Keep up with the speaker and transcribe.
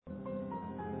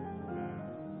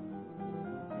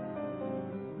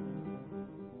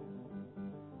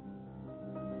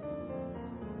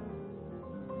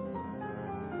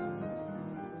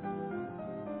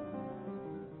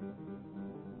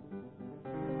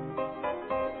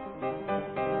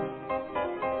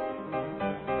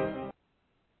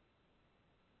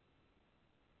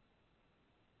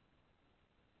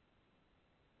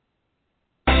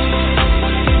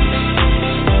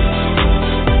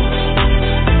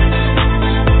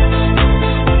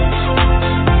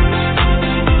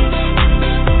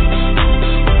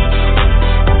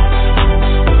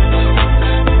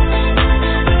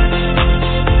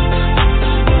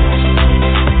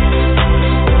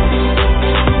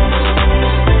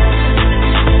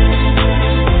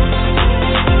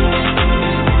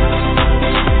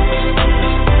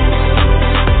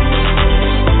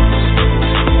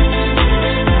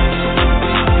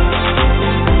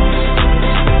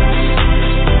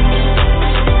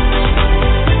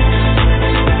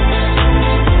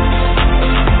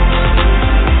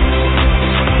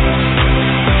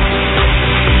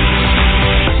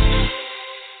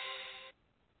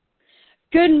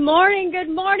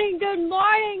good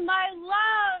morning, my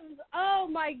loves. Oh,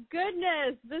 my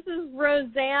goodness. This is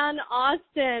Roseanne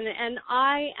Austin, and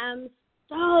I am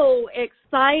so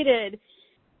excited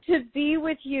to be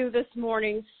with you this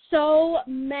morning. So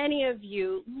many of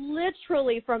you,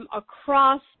 literally from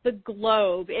across the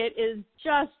globe. It is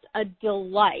just a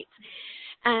delight.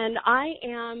 And I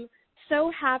am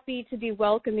so happy to be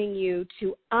welcoming you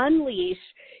to unleash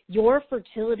your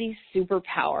fertility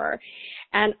superpower.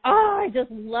 And I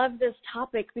just love this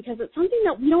topic because it's something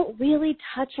that we don't really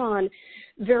touch on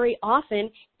very often,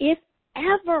 if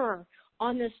ever,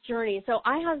 on this journey. So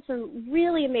I have some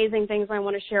really amazing things I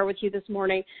want to share with you this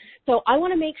morning. So I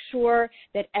want to make sure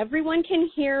that everyone can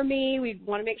hear me. We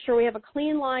want to make sure we have a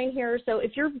clean line here. So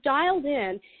if you're dialed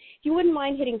in, if you wouldn't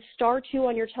mind hitting *2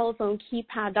 on your telephone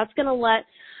keypad, that's going to let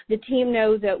the team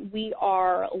know that we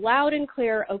are loud and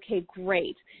clear. Okay,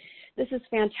 great. This is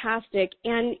fantastic.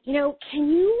 And, you know, can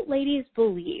you ladies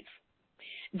believe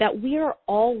that we are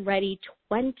already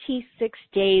 26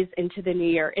 days into the new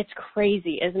year? It's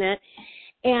crazy, isn't it?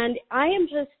 And I am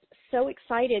just so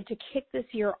excited to kick this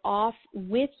year off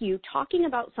with you, talking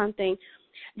about something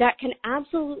that can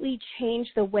absolutely change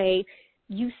the way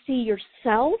you see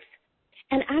yourself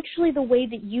and actually the way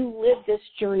that you live this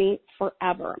journey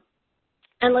forever.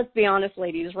 And let's be honest,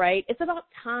 ladies, right? It's about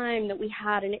time that we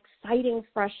had an exciting,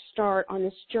 fresh start on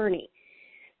this journey.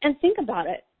 And think about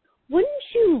it. Wouldn't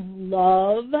you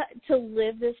love to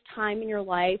live this time in your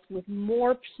life with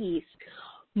more peace,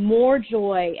 more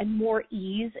joy, and more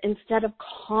ease instead of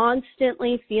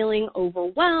constantly feeling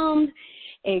overwhelmed,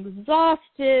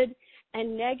 exhausted,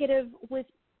 and negative with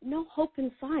no hope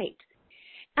in sight?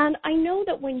 And I know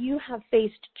that when you have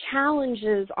faced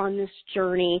challenges on this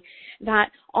journey,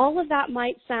 that all of that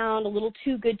might sound a little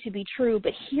too good to be true,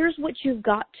 but here's what you've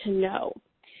got to know.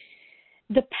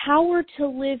 The power to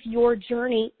live your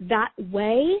journey that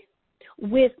way,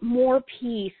 with more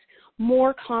peace,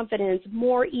 more confidence,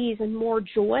 more ease, and more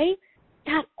joy,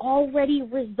 that already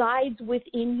resides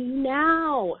within you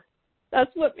now.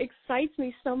 That's what excites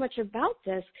me so much about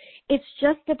this. It's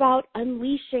just about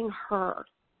unleashing her.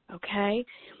 Okay,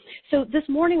 so this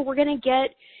morning we're going to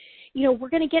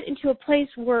get into a place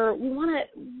where we want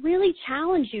to really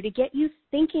challenge you to get you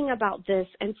thinking about this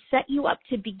and set you up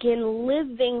to begin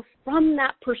living from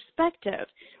that perspective.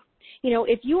 You know,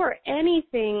 if you are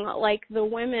anything like the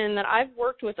women that I've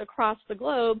worked with across the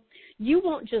globe, you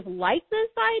won't just like this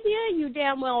idea, you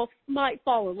damn well might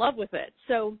fall in love with it.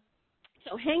 So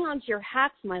hang on to your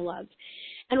hats, my loves.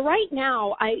 And right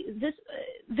now,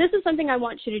 this is something I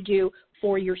want you to do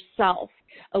for yourself,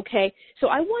 okay? So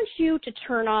I want you to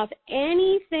turn off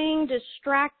anything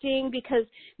distracting, because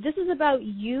this is about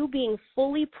you being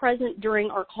fully present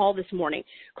during our call this morning.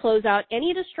 Close out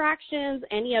any distractions,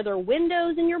 any other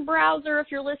windows in your browser if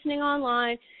you're listening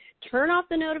online. Turn off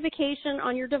the notification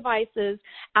on your devices.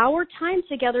 Our time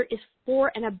together is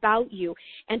for and about you,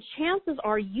 and chances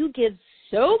are you give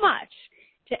so much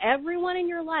to everyone in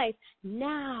your life.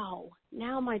 Now,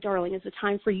 my darling, is the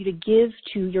time for you to give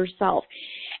to yourself.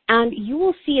 And you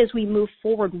will see as we move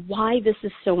forward why this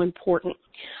is so important.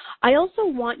 I also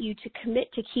want you to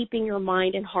commit to keeping your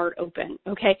mind and heart open,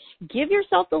 okay? Give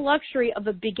yourself the luxury of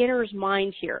a beginner's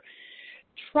mind here.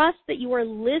 Trust that you are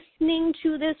listening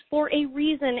to this for a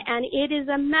reason, and it is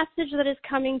a message that is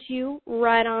coming to you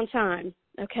right on time.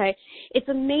 Okay, it's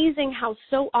amazing how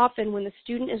so often when the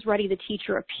student is ready, the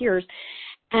teacher appears.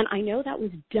 And I know that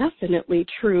was definitely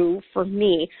true for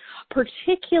me,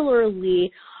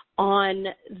 particularly on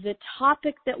the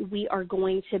topic that we are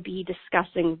going to be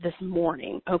discussing this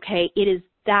morning, okay? It is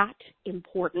that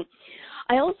important.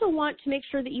 I also want to make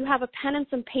sure that you have a pen and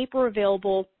some paper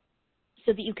available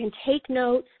so that you can take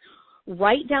notes,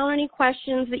 write down any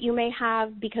questions that you may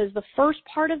have, because the first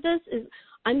part of this is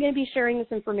I'm going to be sharing this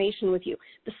information with you.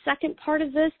 The second part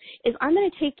of this is I'm going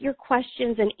to take your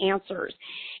questions and answers.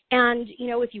 And, you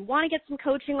know, if you want to get some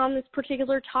coaching on this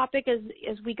particular topic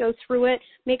as we go through it,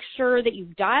 make sure that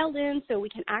you've dialed in so we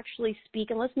can actually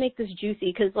speak. And let's make this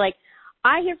juicy, because, like,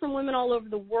 I hear from women all over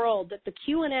the world that the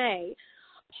Q&A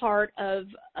part of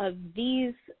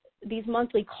these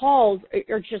monthly calls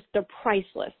are just, they're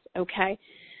priceless, okay?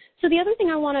 So the other thing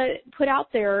I want to put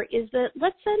out there is that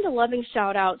let's send a loving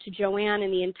shout out to Joanne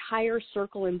and the entire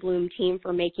Circle and Bloom team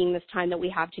for making this time that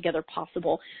we have together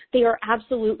possible. They are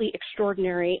absolutely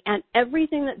extraordinary, and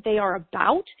everything that they are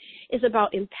about is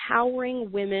about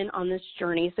empowering women on this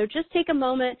journey. So just take a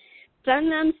moment,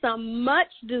 send them some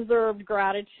much deserved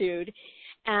gratitude,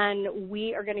 and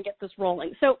we are going to get this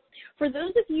rolling. So for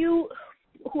those of you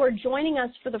who are joining us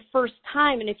for the first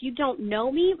time, and if you don't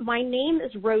know me, my name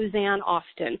is Roseanne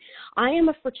Austin. I am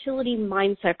a fertility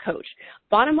mindset coach.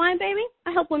 Bottom line, baby,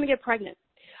 I help women get pregnant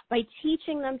by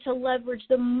teaching them to leverage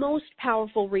the most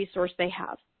powerful resource they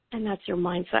have, and that's your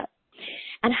mindset.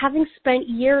 And having spent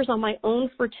years on my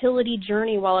own fertility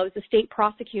journey while I was a state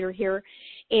prosecutor here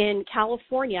in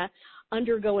California,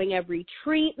 undergoing every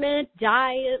treatment,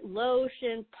 diet,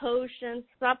 lotion, potion,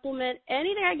 supplement,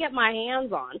 anything I get my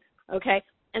hands on, okay,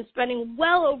 and spending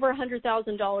well over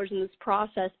 $100,000 in this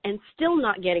process and still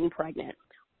not getting pregnant,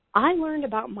 I learned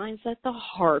about mindset the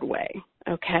hard way,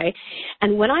 okay?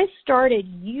 And when I started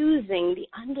using the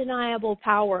undeniable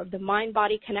power of the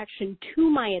mind-body connection to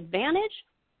my advantage,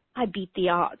 I beat the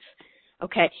odds,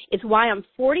 okay? It's why I'm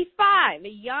 45, a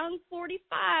young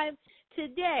 45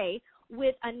 today,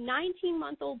 with a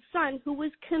 19-month-old son who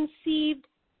was conceived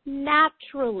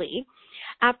naturally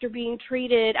after being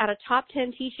treated at a top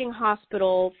 10 teaching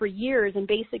hospital for years and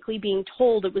basically being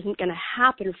told it wasn't going to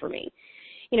happen for me.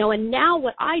 You know, and now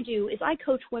what I do is I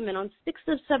coach women on 6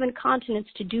 of 7 continents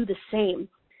to do the same.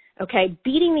 Okay,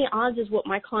 beating the odds is what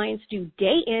my clients do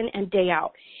day in and day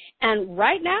out. And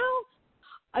right now,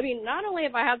 I mean, not only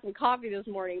have I had some coffee this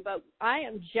morning, but I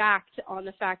am jacked on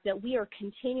the fact that we are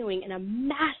continuing in a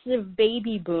massive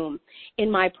baby boom in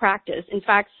my practice. In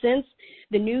fact, since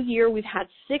the new year, we've had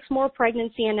 6 more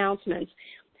pregnancy announcements.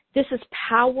 This is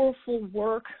powerful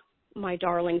work, my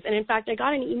darlings. And in fact, I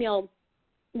got an email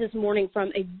this morning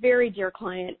from a very dear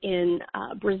client in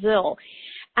Brazil,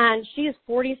 and she is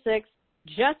 46,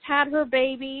 just had her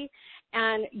baby,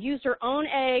 and used her own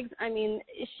eggs. I mean,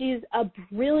 she's a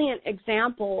brilliant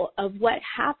example of what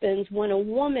happens when a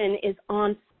woman is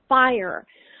on fire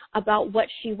about what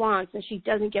she wants and she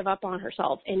doesn't give up on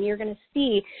herself. And you're going to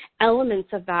see elements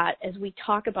of that as we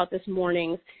talk about this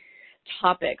morning's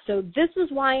topic. So this is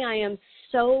why I am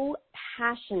so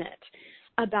passionate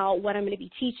about what I'm going to be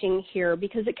teaching here,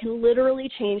 because it can literally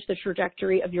change the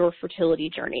trajectory of your fertility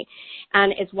journey.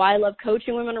 And it's why I love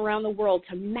coaching women around the world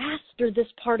to master this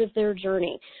part of their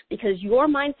journey, because your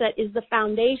mindset is the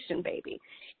foundation, baby.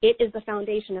 It is the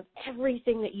foundation of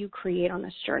everything that you create on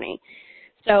this journey.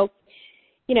 So,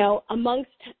 you know, amongst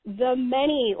the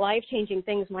many life-changing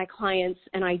things my clients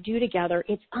and I do together,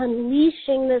 it's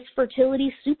unleashing this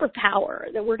fertility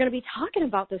superpower that we're going to be talking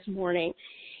about this morning.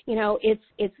 You know,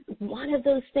 it's one of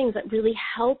those things that really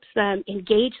helps them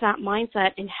engage that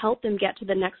mindset and help them get to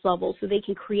the next level so they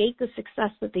can create the success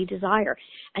that they desire.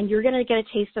 And you're going to get a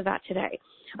taste of that today.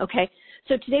 Okay,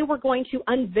 so today we're going to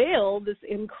unveil this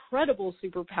incredible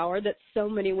superpower that so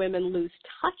many women lose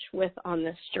touch with on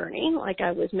this journey, like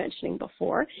I was mentioning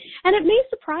before, and it may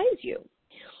surprise you.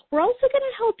 We're also going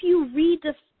to help you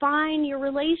redefine your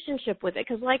relationship with it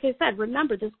because, like I said,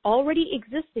 remember, this already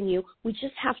exists in you. We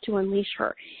just have to unleash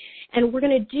her. And we're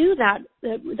going to do that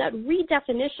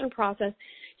redefinition process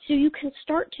so you can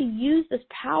start to use this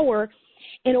power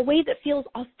in a way that feels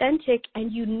authentic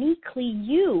and uniquely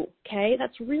you, okay?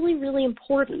 That's really, really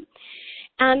important.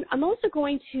 And I'm also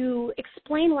going to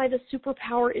explain why the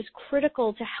superpower is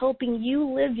critical to helping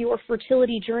you live your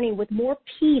fertility journey with more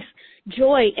peace,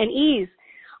 joy, and ease.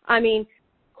 I mean,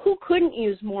 who couldn't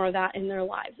use more of that in their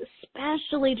lives,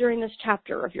 especially during this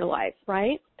chapter of your life,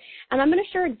 right? And I'm going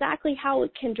to share exactly how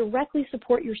it can directly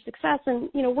support your success. And,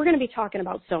 you know, we're going to be talking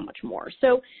about so much more.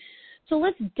 So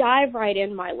let's dive right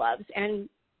in, my loves. And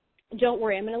don't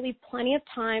worry, I'm going to leave plenty of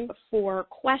time for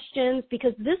questions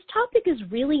because this topic is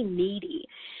really meaty.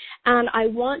 And I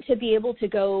want to be able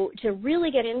to really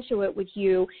get into it with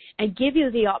you and give you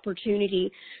the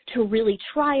opportunity to really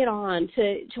try it on,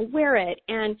 to wear it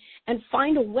and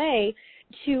find a way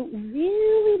to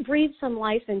really breathe some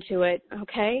life into it,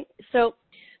 okay? So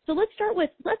let's start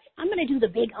with, I'm going to do the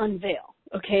big unveil,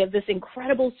 okay, of this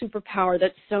incredible superpower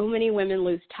that so many women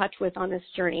lose touch with on this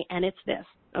journey, and it's this,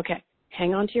 okay?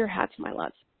 Hang on to your hats, my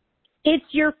loves. It's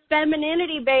your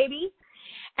femininity, baby.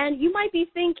 And you might be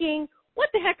thinking, what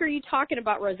the heck are you talking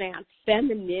about, Roseanne?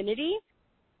 Femininity?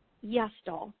 Yes,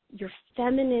 doll. Your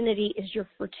femininity is your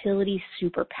fertility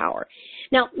superpower.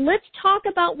 Now, let's talk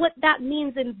about what that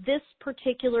means in this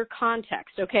particular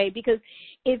context, okay? Because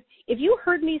if you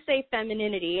heard me say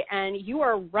femininity and you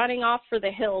are running off for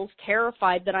the hills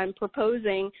terrified that I'm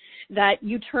proposing that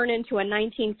you turn into a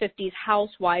 1950s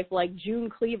housewife like June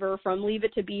Cleaver from Leave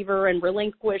It to Beaver and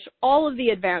relinquish all of the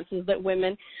advances that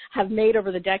women have made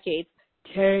over the decades,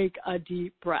 take a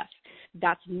deep breath.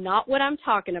 That's not what I'm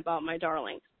talking about, my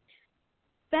darlings.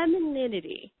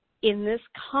 Femininity in this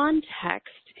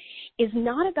context is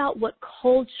not about what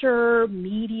culture,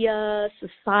 media,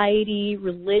 society,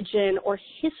 religion, or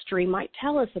history might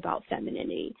tell us about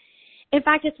femininity. In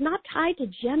fact, it's not tied to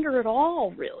gender at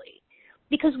all, really,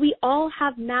 because we all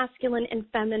have masculine and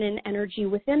feminine energy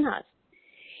within us.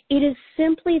 It is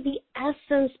simply the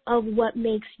essence of what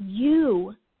makes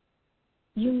you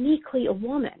uniquely a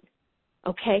woman,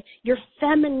 okay? Your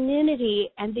femininity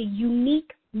and the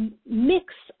unique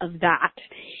mix of that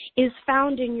is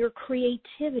found in your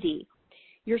creativity,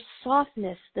 your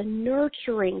softness, the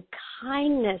nurturing,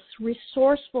 kindness,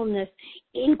 resourcefulness,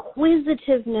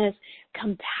 inquisitiveness,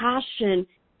 compassion,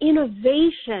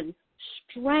 innovation,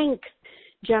 strength,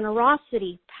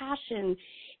 generosity, passion,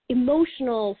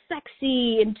 emotional,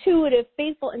 sexy, intuitive,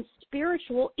 faithful, and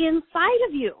spiritual inside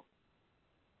of you.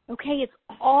 Okay, it's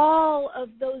all of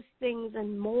those things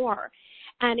and more,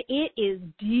 and it is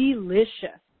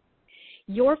delicious.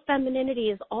 Your femininity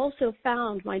is also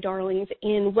found, my darlings,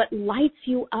 in what lights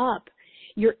you up,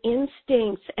 your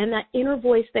instincts and that inner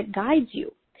voice that guides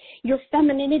you. Your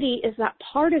femininity is that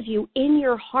part of you in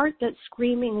your heart that's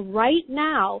screaming right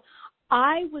now,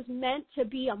 I was meant to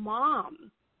be a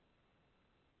mom.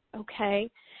 Okay?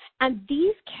 And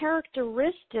these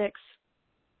characteristics,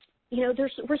 you know,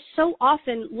 we're so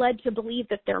often led to believe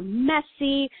that they're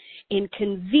messy,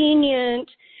 inconvenient,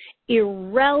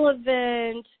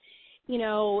 irrelevant. You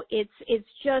know, it's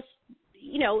just,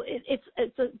 you know, it's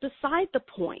beside the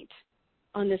point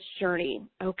on this journey,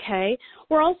 okay?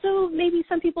 Or also maybe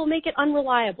some people make it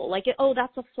unreliable, like,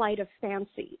 that's a flight of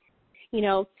fancy, you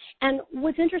know? And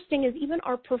what's interesting is even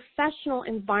our professional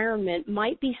environment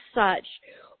might be such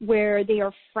where they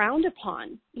are frowned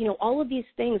upon, you know, all of these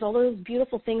things, all those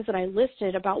beautiful things that I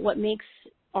listed about what makes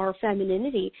our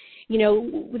femininity, you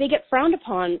know, they get frowned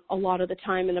upon a lot of the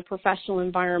time in the professional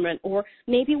environment, or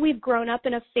maybe we've grown up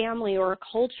in a family or a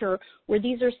culture where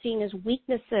these are seen as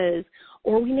weaknesses,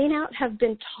 or we may not have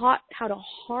been taught how to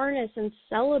harness and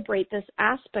celebrate this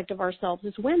aspect of ourselves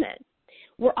as women.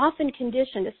 We're often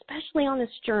conditioned, especially on this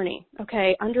journey,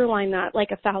 okay, underline that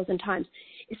like 1,000 times,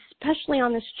 especially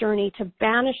on this journey to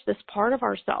banish this part of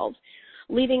ourselves,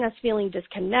 leaving us feeling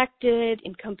disconnected,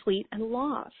 incomplete, and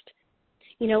lost.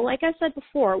 You know, like I said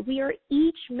before, we are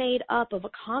each made up of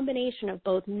a combination of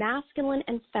both masculine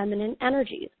and feminine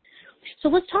energies. So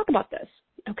let's talk about this,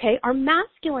 okay? Our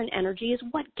masculine energy is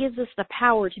what gives us the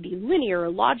power to be linear,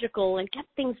 logical, and get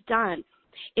things done.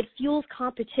 It fuels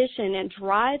competition and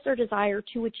drives our desire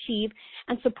to achieve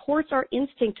and supports our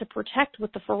instinct to protect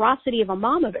with the ferocity of a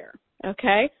mama bear,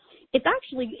 okay? It's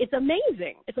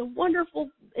amazing. It's a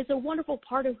wonderful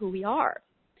part of who we are.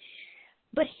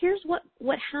 But here's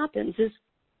what happens is,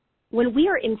 when we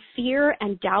are in fear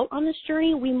and doubt on this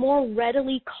journey, we more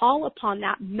readily call upon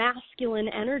that masculine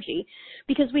energy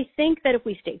because we think that if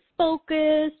we stay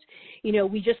focused, you know,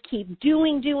 we just keep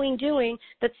doing,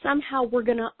 that somehow we're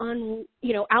going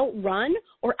to, outrun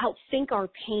or outthink our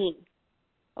pain.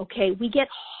 Okay, we get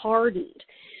hardened.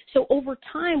 So over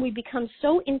time, we become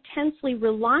so intensely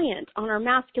reliant on our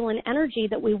masculine energy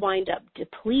that we wind up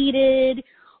depleted.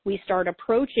 We start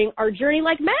approaching our journey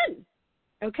like men.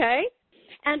 Okay?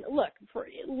 And look,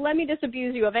 let me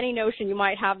disabuse you of any notion you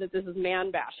might have that this is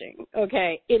man bashing.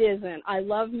 Okay, it isn't. I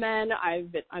love men.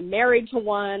 I'm married to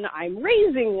one. I'm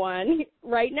raising one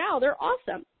right now. They're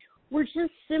awesome. We're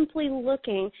just simply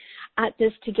looking at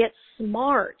this to get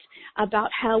smart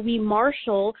about how we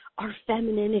marshal our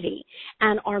femininity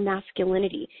and our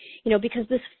masculinity. You know, because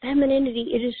this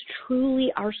femininity, it is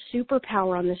truly our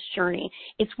superpower on this journey.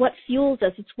 It's what fuels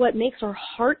us. It's what makes our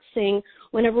heart sing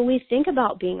whenever we think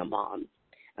about being a mom.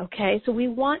 Okay, so we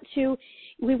want to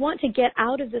get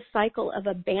out of this cycle of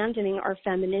abandoning our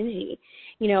femininity,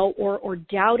 you know, or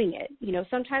doubting it. You know,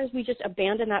 sometimes we just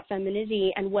abandon that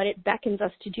femininity and what it beckons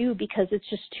us to do because it's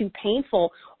just too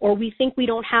painful, or we think we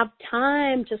don't have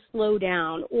time to slow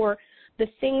down, or the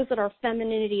things that our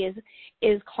femininity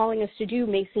is calling us to do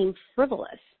may seem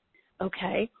frivolous.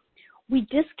 Okay, we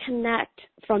disconnect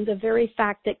from the very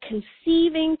fact that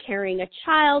conceiving, carrying a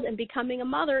child, and becoming a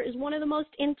mother is one of the most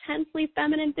intensely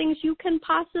feminine things you can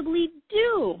possibly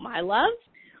do, my loves.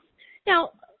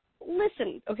 Now,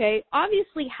 listen, okay,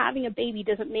 obviously having a baby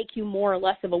doesn't make you more or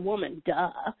less of a woman,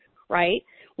 duh, right?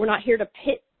 We're not here to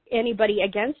pit anybody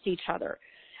against each other.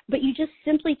 But you just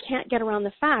simply can't get around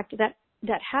the fact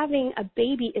that having a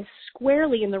baby is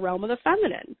squarely in the realm of the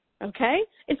feminine. Okay?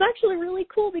 It's actually really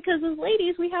cool because as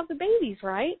ladies, we have the babies,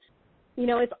 right? You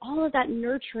know, it's all of that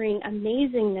nurturing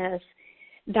amazingness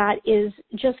that is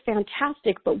just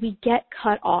fantastic, but we get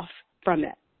cut off from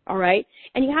it, all right?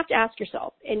 And you have to ask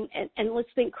yourself, and let's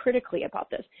think critically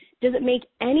about this. Does it make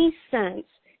any sense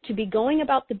to be going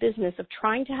about the business of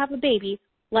trying to have a baby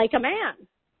like a man,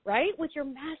 right? With your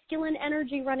masculine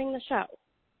energy running the show.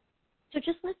 So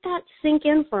just let that sink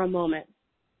in for a moment.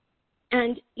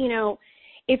 And,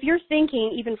 if you're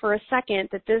thinking even for a second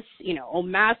that this,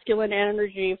 masculine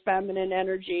energy, feminine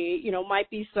energy, might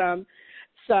be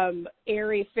some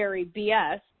airy-fairy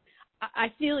BS,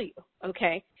 I feel you,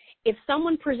 okay? If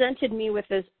someone presented me with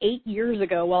this 8 years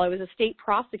ago while I was a state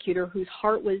prosecutor whose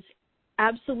heart was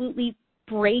absolutely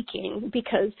breaking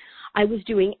because I was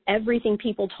doing everything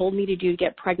people told me to do to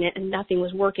get pregnant and nothing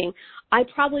was working, I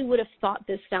probably would have thought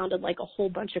this sounded like a whole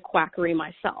bunch of quackery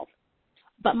myself.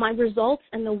 But my results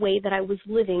and the way that I was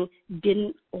living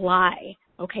didn't lie,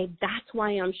 okay? That's why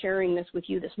I'm sharing this with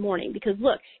you this morning, because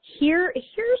look,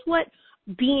 here's what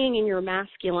being in your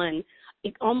masculine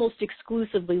it almost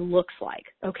exclusively looks like,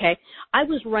 okay? I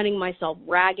was running myself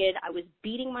ragged. I was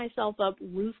beating myself up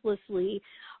ruthlessly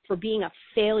for being a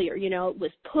failure. It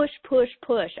was push, push,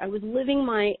 push. I was living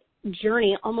my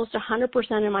journey almost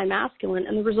 100% in my masculine,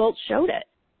 and the results showed it.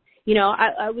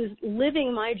 I was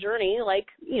living my journey like,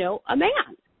 a man.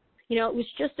 It was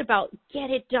just about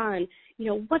get it done.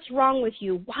 What's wrong with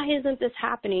you? Why isn't this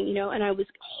happening? And I was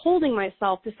holding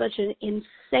myself to such an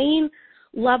insane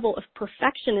level of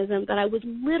perfectionism that I was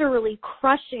literally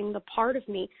crushing the part of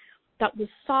me that was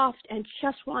soft and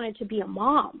just wanted to be a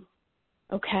mom,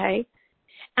 okay?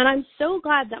 And I'm so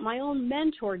glad that my own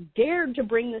mentor dared to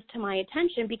bring this to my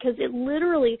attention, because it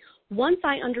literally, once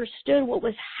I understood what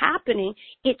was happening,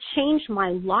 it changed my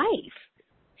life.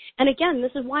 And again,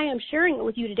 this is why I'm sharing it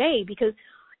with you today, because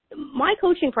my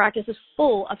coaching practice is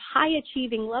full of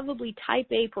high-achieving, lovably type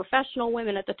A professional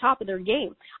women at the top of their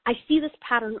game. I see this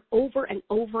pattern over and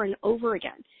over and over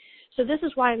again. So this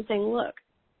is why I'm saying, look,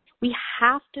 we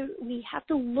have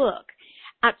to look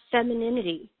at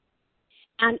femininity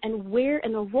and where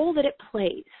and the role that it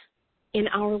plays in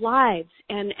our lives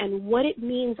and what it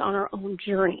means on our own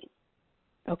journey.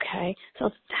 Okay? So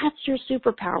that's your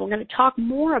superpower. We're going to talk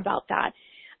more about that,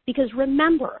 because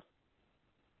remember,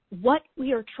 what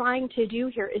we are trying to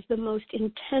do here is the most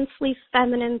intensely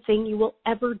feminine thing you will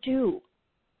ever do,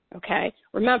 okay?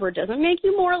 Remember, it doesn't make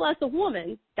you more or less a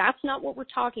woman. That's not what we're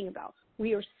talking about.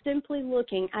 We are simply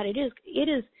looking at it is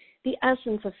the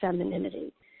essence of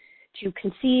femininity, to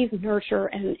conceive, nurture,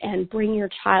 and bring your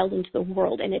child into the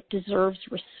world, and it deserves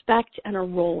respect and a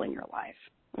role in your life,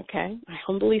 okay? I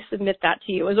humbly submit that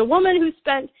to you. As a woman who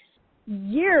spent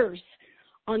years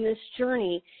on this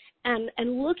journey, and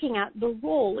looking at the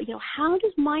role, how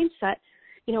does mindset,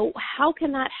 how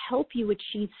can that help you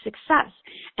achieve success?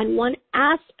 And one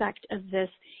aspect of this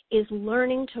is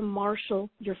learning to marshal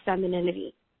your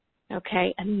femininity,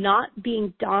 okay, and not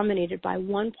being dominated by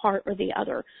one part or the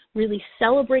other, really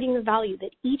celebrating the value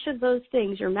that each of those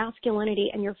things, your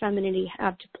masculinity and your femininity,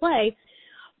 have to play,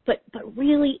 but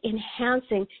really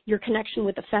enhancing your connection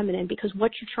with the feminine, because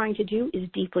what you're trying to do is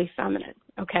deeply feminine,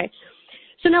 okay?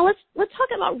 So now let's talk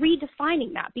about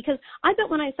redefining that, because I bet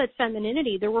when I said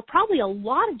femininity, there were probably a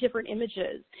lot of different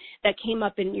images that came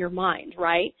up in your mind,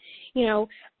 right?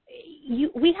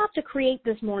 We have to create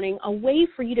this morning a way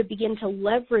for you to begin to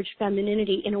leverage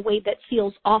femininity in a way that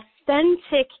feels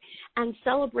authentic and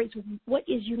celebrates what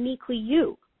is uniquely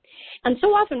you. And so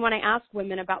often when I ask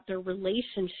women about their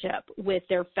relationship with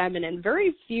their feminine,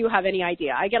 very few have any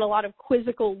idea. I get a lot of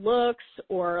quizzical looks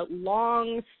or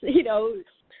long,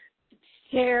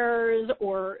 stares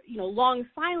or, long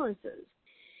silences,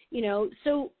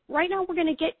 So right now we're going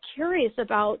to get curious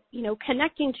about,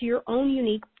 connecting to your own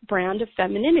unique brand of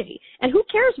femininity. And who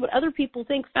cares what other people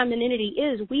think femininity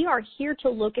is? We are here to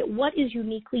look at what is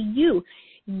uniquely you.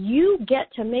 You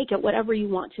get to make it whatever you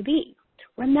want to be.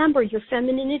 Remember, your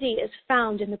femininity is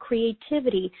found in the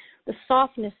creativity, the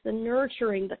softness, the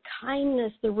nurturing, the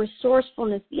kindness, the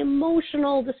resourcefulness, the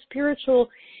emotional, the spiritual,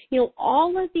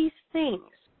 all of these things.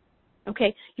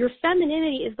 Okay, your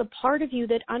femininity is the part of you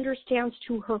that understands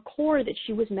to her core that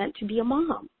she was meant to be a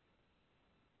mom.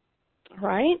 All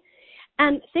right?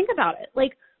 And think about it.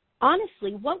 Like,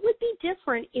 honestly, what would be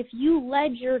different if you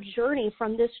led your journey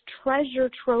from this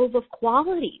treasure trove of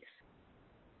qualities?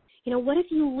 What if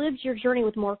you lived your journey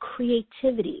with more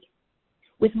creativity,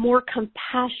 with more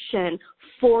compassion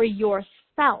for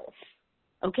yourself?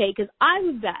 Okay, because I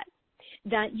would bet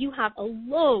that you have a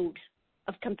load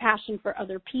of compassion for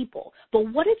other people.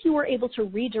 But what if you were able to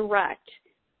redirect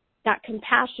that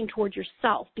compassion toward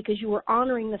yourself because you were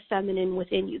honoring the feminine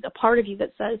within you, the part of you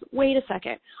that says, wait a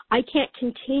second, I can't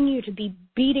continue to be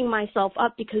beating myself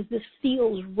up because this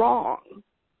feels wrong.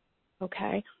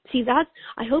 Okay? See,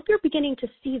 I hope you're beginning to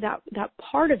see that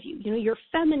part of you. Your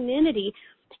femininity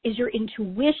is your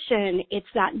intuition. It's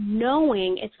that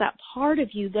knowing. It's that part of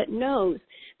you that knows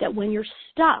that when you're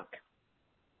stuck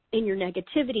in your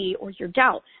negativity or your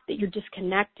doubt, that you're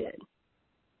disconnected,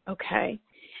 okay?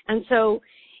 And so,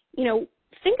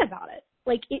 think about it.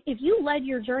 Like, if you led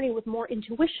your journey with more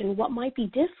intuition, what might be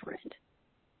different?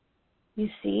 You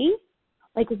see?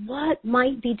 Like, what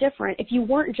might be different if you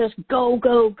weren't just go,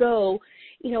 go, go?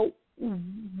 You know,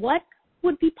 what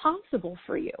would be possible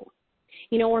for you?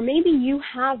 You know, or maybe you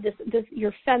have this,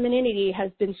 your femininity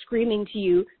has been screaming to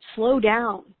you, slow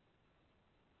down.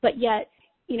 But yet,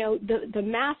 you know, the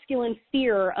masculine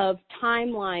fear of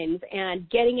timelines and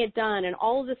getting it done and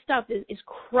all of this stuff is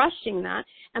crushing that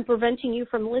and preventing you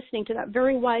from listening to that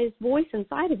very wise voice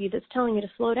inside of you that's telling you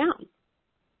to slow down.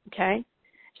 Okay?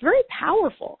 It's very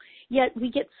powerful. Yet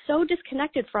we get so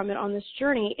disconnected from it on this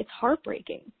journey, it's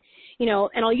heartbreaking. You know,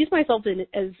 and I'll use myself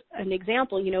as an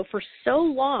example. You know, for so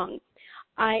long,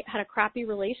 I had a crappy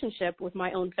relationship with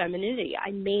my own femininity.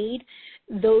 I made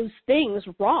those things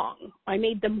wrong. I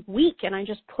made them weak, and I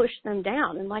just pushed them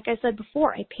down. And like I said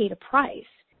before, I paid a price.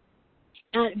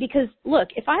 Because, look,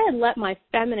 if I had let my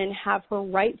feminine have her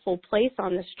rightful place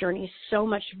on this journey, so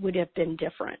much would have been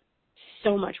different.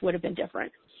 So much would have been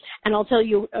different. And I'll tell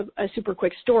you a super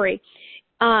quick story.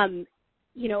 You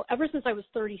know, ever since I was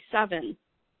 37,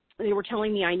 they were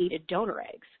telling me I needed donor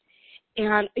eggs.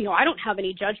 And, you know, I don't have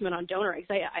any judgment on donor eggs.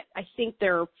 I think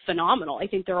they're phenomenal. I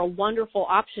think they're a wonderful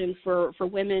option for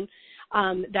women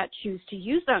that choose to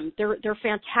use them. They're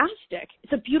fantastic.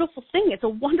 It's a beautiful thing. It's a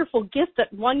wonderful gift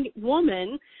that one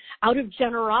woman, out of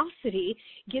generosity,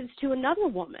 gives to another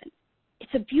woman.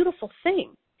 It's a beautiful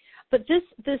thing. But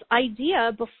this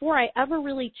idea, before I ever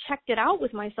really checked it out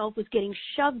with myself, was getting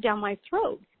shoved down my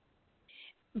throat.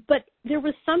 But there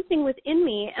was something within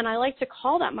me, and I like to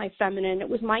call that my feminine. It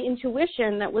was my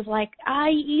intuition that was like,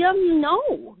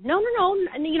 no.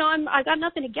 And, you know, I got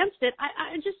nothing against it.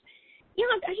 I just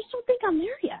don't think I'm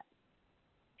there yet.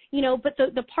 You know, but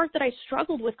the part that I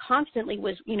struggled with constantly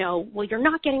was, you know, well, you're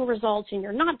not getting results, and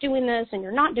you're not doing this, and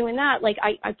you're not doing that. Like,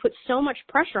 I put so much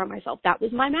pressure on myself. That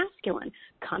was my masculine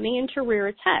coming in to rear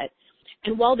its head.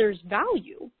 And while there's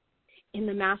value in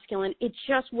the masculine, it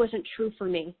just wasn't true for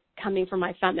me coming from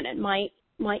my feminine.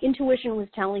 My intuition was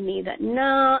telling me that,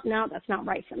 no, that's not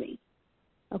right for me.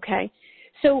 Okay?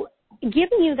 So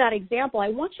giving you that example, I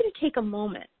want you to take a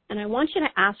moment and I want you to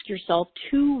ask yourself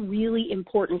two really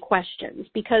important questions,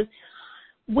 because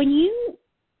when you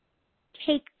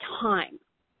take time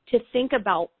to think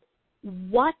about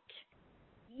what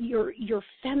your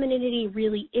femininity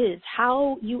really is,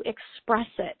 how you express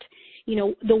it, you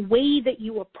know, the way that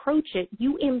you approach it,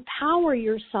 you empower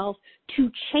yourself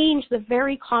to change the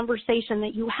very conversation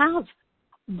that you have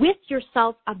with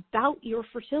yourself about your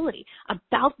fertility,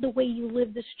 about the way you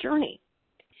live this journey.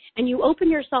 And you open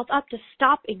yourself up to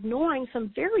stop ignoring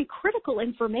some very critical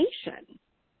information.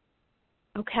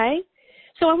 Okay?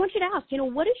 So I want you to ask, you know,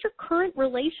 what is your current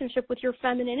relationship with your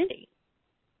femininity?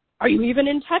 Are you even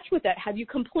in touch with it? Have you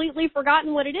completely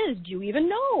forgotten what it is? Do you even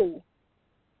know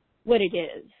what it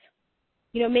is?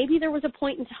 You know, maybe there was a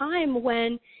point in time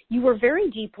when you were very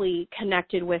deeply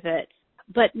connected with it,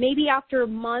 but maybe after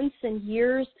months and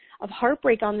years of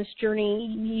heartbreak on this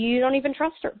journey, you don't even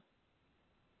trust her.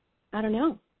 I don't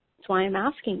know. That's why I'm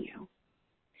asking you.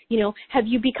 You know, have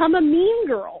you become a mean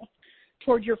girl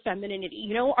toward your femininity?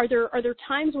 You know, are there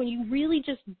times when you really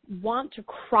just want to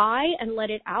cry and let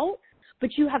it out,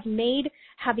 but you have made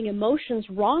having emotions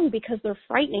wrong because they're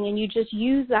frightening, and you just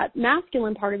use that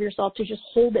masculine part of yourself to just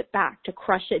hold it back, to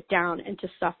crush it down, and to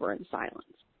suffer in silence?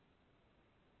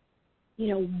 You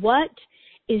know, what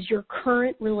is your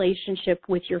current relationship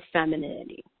with your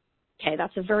femininity? Okay,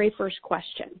 that's the very first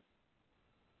question.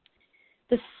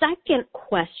 The second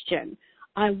question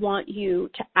I want you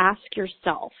to ask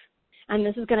yourself, and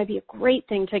this is going to be a great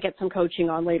thing to get some coaching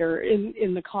on later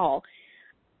in the call,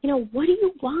 you know, what do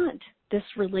you want this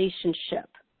relationship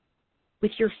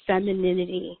with your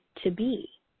femininity to be?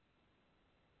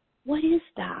 What is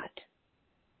that?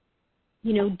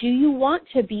 You know, do you want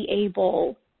to be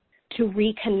able to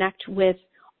reconnect with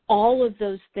all of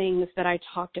those things that I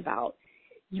talked about?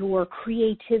 Your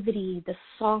creativity, the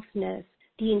softness,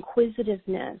 the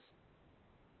inquisitiveness,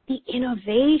 the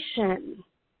innovation.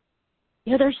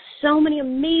 You know, there's so many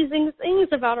amazing things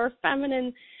about our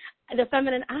feminine, the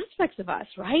feminine aspects of us,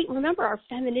 right? Remember, our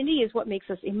femininity is what makes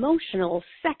us emotional,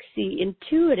 sexy,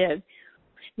 intuitive.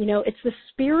 You know, it's the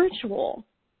spiritual.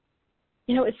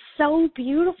 You know, it's so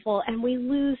beautiful, and we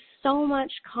lose so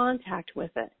much contact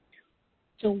with it.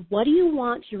 So what do you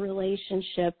want your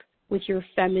relationship with your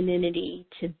femininity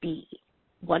to be?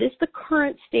 What is the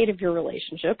current state of your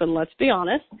relationship? And let's be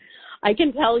honest, I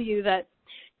can tell you that,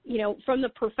 you know, from the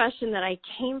profession that I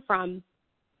came from,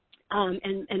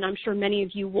 and I'm sure many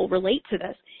of you will relate to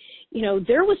this, you know,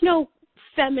 there was no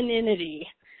femininity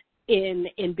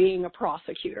in being a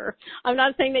prosecutor. I'm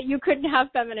not saying that you couldn't have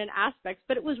feminine aspects,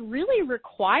 but it was really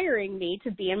requiring me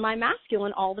to be in my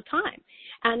masculine all the time.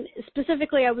 And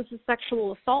specifically, I was a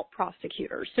sexual assault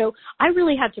prosecutor. So I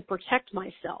really had to protect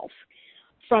myself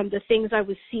from the things I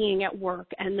was seeing at work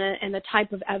and the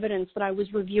type of evidence that I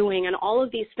was reviewing and all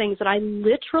of these things that I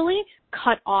literally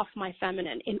cut off my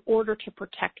feminine in order to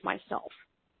protect myself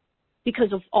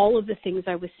because of all of the things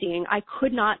I was seeing. I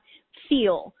could not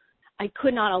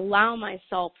allow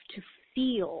myself to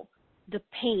feel the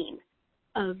pain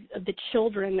of the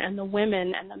children and the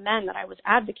women and the men that I was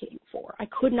advocating for. I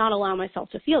could not allow myself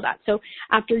to feel that. So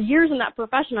after years in that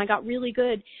profession, I got really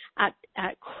good at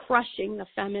crushing the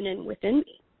feminine within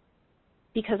me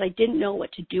because I didn't know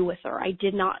what to do with her. I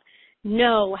did not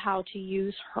know how to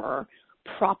use her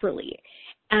properly.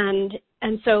 And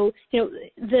so,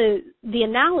 the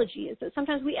analogy is that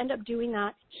sometimes we end up doing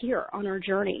that here on our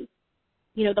journey.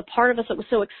 The part of us that was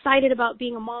so excited about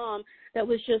being a mom that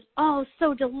was just,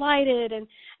 so delighted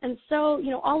and so,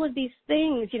 all of these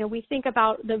things, we think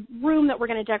about the room that we're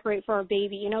going to decorate for our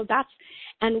baby,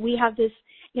 and we have this,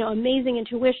 amazing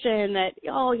intuition that,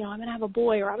 I'm going to have a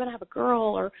boy or I'm going to have a girl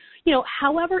or,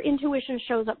 however intuition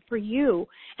shows up for you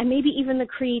and maybe even the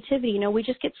creativity, we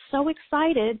just get so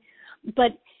excited,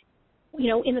 but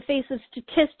in the face of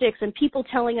statistics and people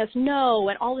telling us no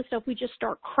and all this stuff, we just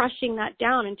start crushing that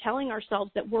down and telling ourselves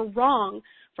that we're wrong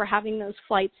for having those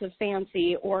flights of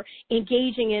fancy or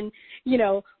engaging in,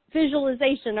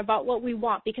 visualization about what we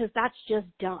want because that's just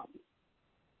dumb.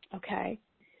 Okay?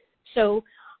 So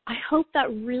I hope that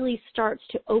really starts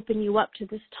to open you up to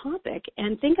this topic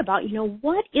and think about,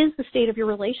 what is the state of your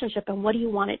relationship and what do you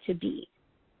want it to be?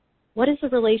 What is the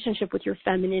relationship with your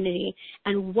femininity,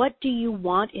 and what do you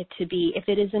want it to be if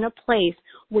it is in a place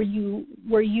where you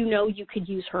you could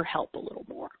use her help a little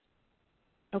more?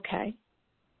 Okay?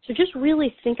 So just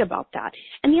really think about that.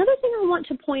 And the other thing I want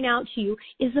to point out to you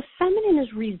is the feminine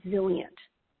is resilient.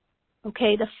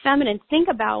 Okay? The feminine, think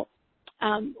about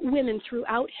women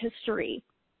throughout history.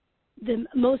 The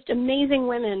most amazing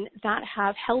women that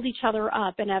have held each other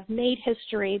up and have made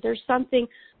history, there's something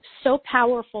so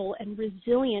powerful and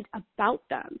resilient about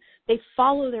them. They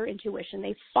follow their intuition.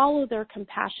 They follow their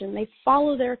compassion. They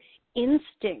follow their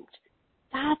instinct.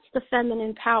 That's the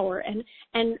feminine power.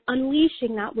 And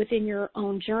unleashing that within your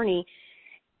own journey,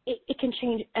 it can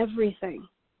change everything.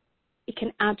 It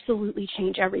can absolutely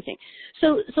change everything.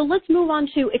 So let's move on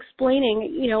to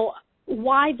explaining,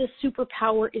 why the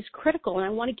superpower is critical. And I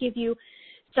want to give you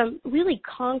some really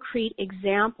concrete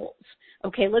examples.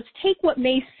 Okay, let's take what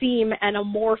may seem an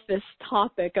amorphous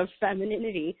topic of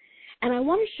femininity, and I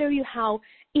want to show you how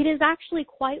it is actually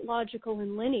quite logical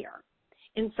and linear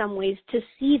in some ways to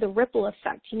see the ripple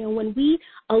effect. When we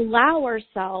allow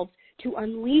ourselves to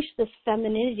unleash this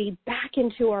femininity back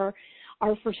into our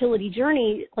fertility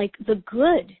journey, like the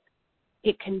good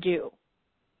it can do.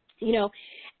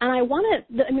 And I want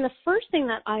to, the first thing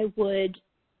that I would,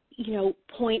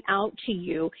 point out to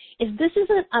you is this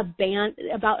isn't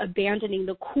about abandoning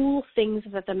the cool things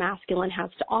that the masculine has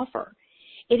to offer.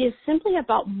 It is simply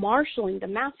about marshaling the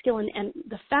masculine and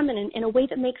the feminine in a way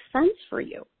that makes sense for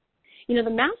you. The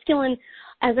masculine,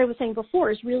 as I was saying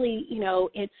before, is really,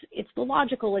 it's the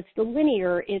logical, it's the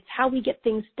linear, it's how we get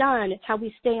things done, it's how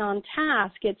we stay on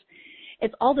task,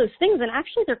 it's all those things, and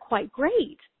actually they're quite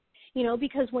great.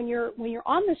 Because when you're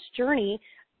on this journey,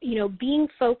 being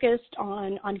focused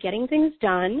on getting things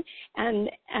done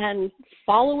and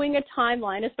following a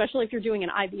timeline, especially if you're doing an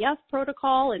IVF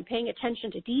protocol and paying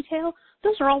attention to detail,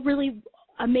 those are all really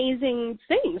amazing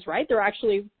things, right? They're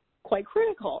actually quite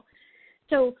critical.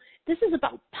 So this is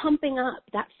about pumping up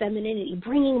that femininity,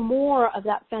 bringing more of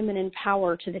that feminine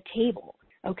power to the table,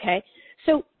 okay?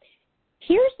 So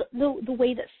here's the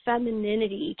way that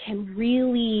femininity can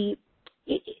really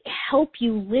help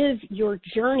you live your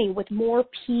journey with more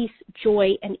peace, joy,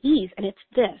 and ease. And it's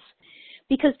this,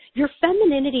 because your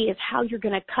femininity is how you're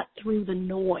going to cut through the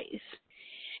noise.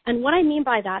 And what I mean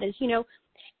by that is,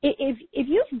 if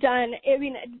you've done,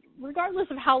 regardless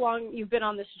of how long you've been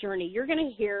on this journey, you're going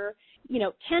to hear,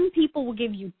 10 people will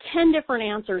give you 10 different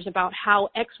answers about how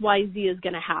XYZ is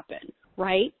going to happen,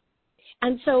 right?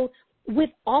 And so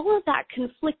with all of that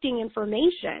conflicting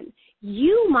information,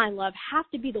 you, my love, have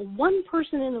to be the one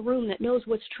person in the room that knows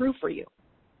what's true for you,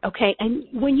 okay? And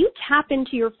when you tap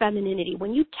into your femininity,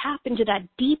 when you tap into that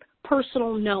deep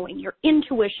personal knowing, your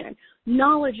intuition,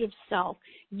 knowledge of self,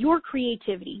 your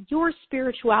creativity, your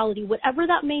spirituality, whatever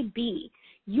that may be,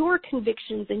 your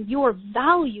convictions and your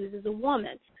values as a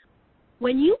woman,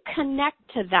 when you connect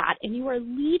to that and you are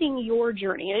leading your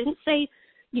journey, and I didn't say,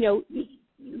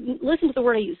 listen to the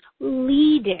word I use,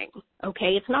 leading,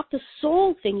 okay? It's not the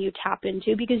soul thing you tap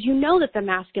into because you know that the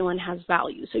masculine has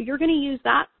value. So you're going to use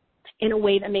that in a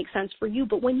way that makes sense for you.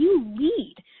 But when you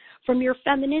lead from your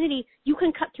femininity, you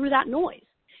can cut through that noise.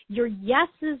 Your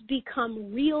yeses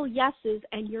become real yeses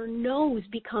and your no's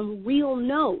become real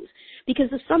no's. Because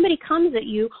if somebody comes at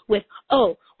you with,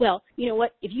 oh, well, you know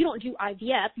what, if you don't do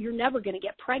IVF, you're never going to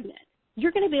get pregnant.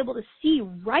 You're going to be able to see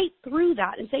right through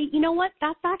that and say, you know what,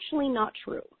 that's actually not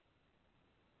true.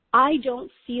 I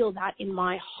don't feel that in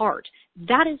my heart.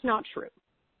 That is not true.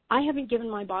 I haven't given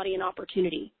my body an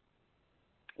opportunity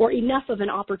or enough of an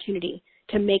opportunity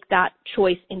to make that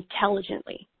choice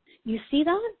intelligently. You see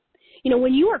that? You know,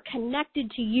 when you are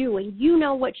connected to you and you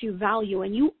know what you value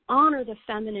and you honor the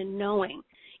feminine knowing,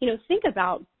 you know, think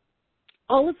about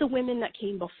all of the women that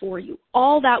came before you,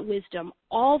 all that wisdom,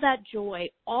 all that joy,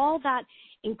 all that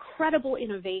incredible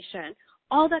innovation,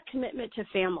 all that commitment to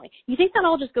family. You think that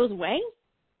all just goes away?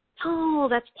 Oh,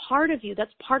 that's part of you.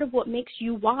 That's part of what makes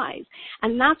you wise.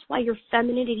 And that's why your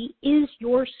femininity is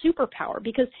your superpower,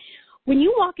 because when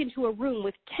you walk into a room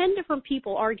with 10 different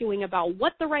people arguing about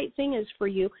what the right thing is for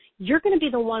you, you're going to be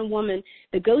the one woman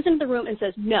that goes into the room and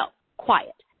says, no,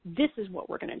 quiet. This is what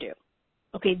we're going to do.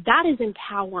 Okay, that is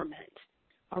empowerment.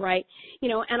 All right. You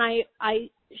know, and I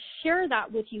share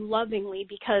that with you lovingly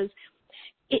because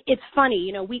it's funny,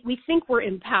 you know, we think we're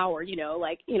empowered, you know,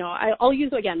 like, you know, I'll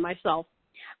use again myself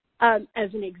as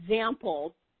an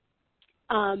example.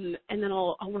 And then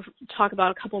I'll talk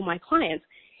about a couple of my clients.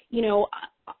 You know,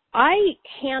 I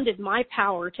handed my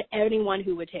power to anyone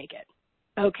who would take it.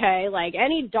 Okay, like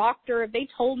any doctor, if they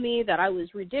told me that I was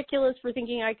ridiculous for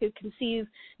thinking I could conceive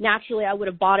naturally, I would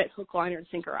have bought it hook, line, or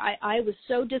sinker. I was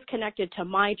so disconnected to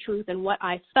my truth and what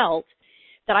I felt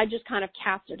that I just kind of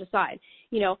cast it aside.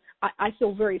 You know, I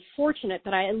feel very fortunate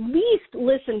that I at least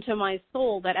listened to my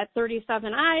soul that at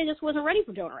 37, I just wasn't ready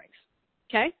for donor eggs.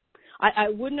 Okay, I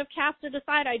wouldn't have cast it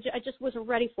aside. I just wasn't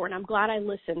ready for it, and I'm glad I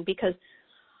listened because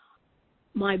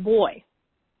my boy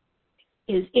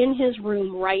is in his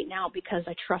room right now because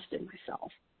I trusted myself.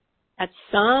 At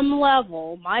some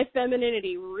level, my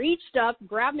femininity reached up,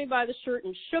 grabbed me by the shirt,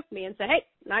 and shook me and said, hey,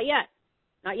 not yet,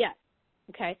 not yet.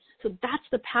 Okay, so that's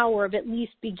the power of at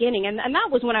least beginning. And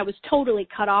that was when I was totally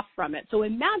cut off from it. So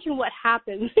imagine what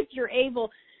happens if you're able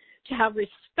to have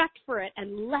respect for it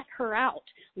and let her out,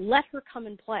 let her come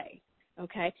and play.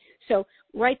 Okay, so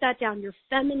write that down. Your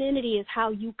femininity is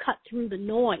how you cut through the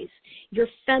noise. Your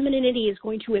femininity is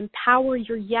going to empower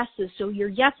your yeses. So your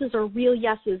yeses are real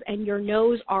yeses and your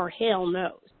no's are hell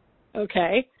no's.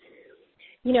 Okay,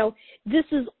 you know, this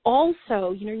is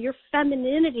also, you know, your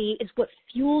femininity is what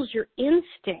fuels your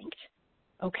instinct.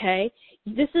 Okay,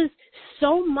 this is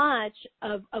so much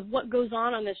of what goes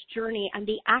on this journey and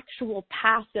the actual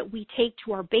path that we take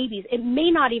to our babies. It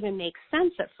may not even make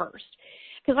sense at first.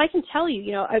 Because I can tell you,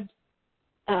 you know,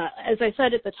 as I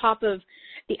said at the top of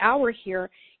the hour here,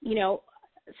 you know,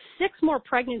 6 more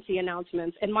pregnancy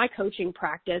announcements in my coaching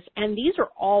practice, and these are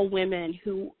all women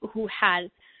who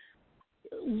had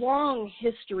long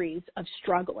histories of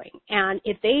struggling. And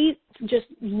if they just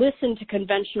listened to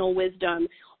conventional wisdom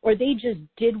or they just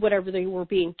did whatever they were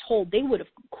being told, they would have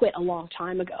quit a long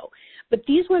time ago. But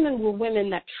these women were women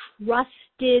that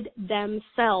trusted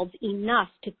themselves enough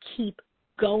to keep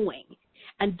going.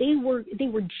 And they were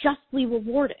justly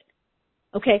rewarded.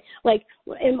 Okay, like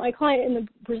in my client in the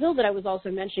Brazil that I was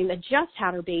also mentioning that just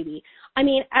had her baby. I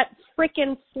mean, at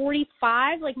frickin'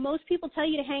 45, like most people tell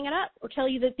you to hang it up or tell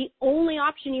you that the only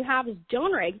option you have is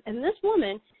donor eggs. And this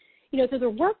woman, you know, through the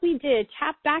work we did,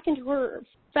 tapped back into her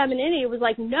femininity. It was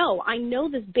like, no, I know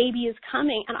this baby is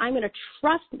coming and I'm going to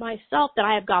trust myself that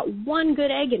I have got one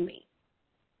good egg in me.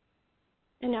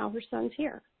 And now her son's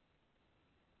here.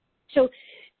 So,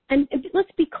 and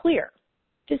let's be clear,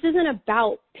 this isn't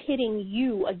about pitting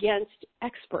you against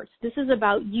experts. This is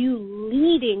about you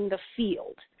leading the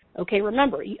field. Okay,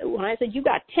 remember, when I said you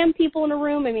got 10 people in a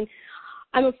room, I mean,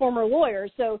 I'm a former lawyer,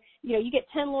 so, you know, you get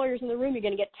 10 lawyers in the room, you're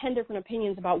going to get 10 different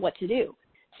opinions about what to do.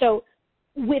 So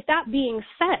with that being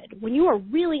said, when you are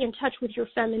really in touch with your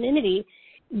femininity,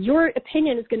 your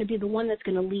opinion is going to be the one that's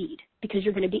going to lead because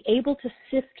you're going to be able to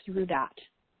sift through that,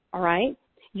 all right?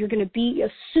 You're going to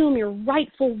assume your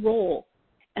rightful role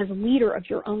as a leader of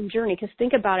your own journey. Because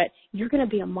think about it, you're going to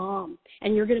be a mom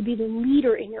and you're going to be the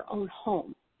leader in your own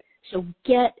home. So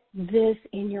get this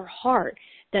in your heart,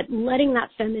 that letting that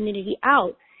femininity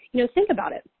out, you know, think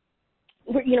about it.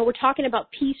 We're talking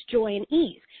about peace, joy, and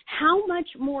ease. How much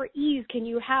more ease can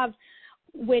you have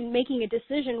when making a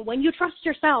decision when you trust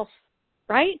yourself,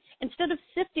 right? Instead of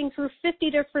sifting through 50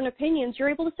 different opinions, you're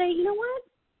able to say, you know what?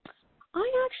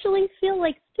 I actually feel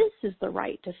like this is the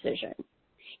right decision.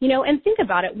 You know, and think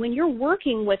about it. When you're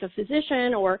working with a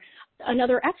physician or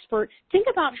another expert, think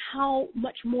about how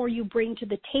much more you bring to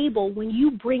the table when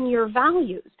you bring your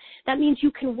values. That means you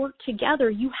can work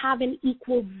together. You have an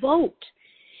equal vote.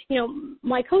 You know,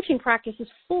 my coaching practice is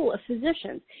full of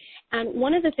physicians. And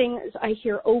one of the things I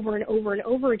hear over and over and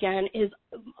over again is,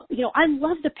 you know, I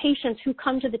love the patients who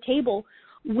come to the table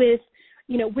with,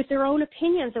 you know, with their own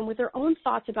opinions and with their own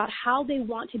thoughts about how they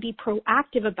want to be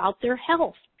proactive about their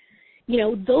health. You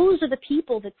know, those are the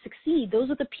people that succeed. Those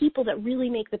are the people that really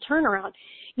make the turnaround.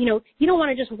 You know, you don't want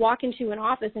to just walk into an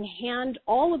office and hand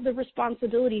all of the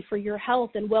responsibility for your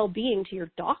health and well-being to your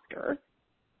doctor.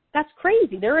 That's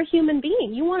crazy. They're a human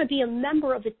being. You want to be a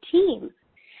member of a team.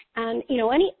 And, you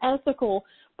know, any ethical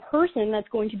person that's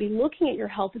going to be looking at your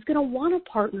health is going to want to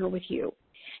partner with you.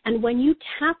 And when you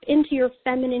tap into your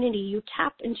femininity, you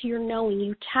tap into your knowing,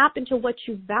 you tap into what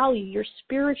you value, you're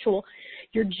spiritual,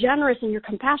 you're generous, and you're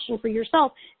compassionate for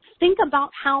yourself, think about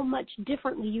how much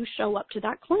differently you show up to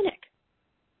that clinic.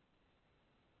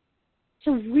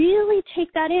 So really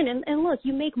take that in. And look,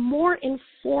 you make more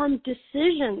informed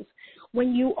decisions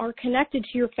when you are connected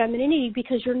to your femininity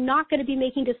because you're not going to be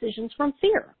making decisions from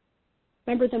fear.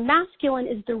 Remember, the masculine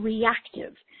is the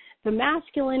reactive. The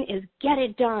masculine is get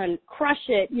it done, crush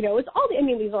it. You know, it's all, I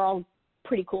mean, these are all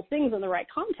pretty cool things in the right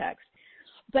context,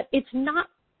 but it's not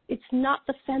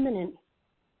the feminine.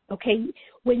 Okay.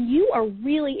 When you are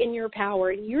really in your power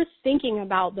and you're thinking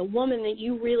about the woman that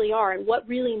you really are and what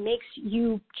really makes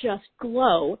you just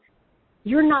glow,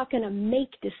 you're not going to make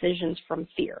decisions from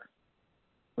fear.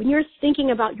 When you're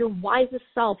thinking about your wisest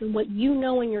self and what you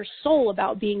know in your soul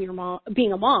about being a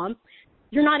mom,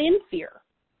 you're not in fear.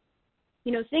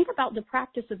 You know, think about the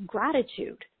practice of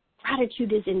gratitude.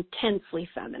 Gratitude is intensely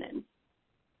feminine.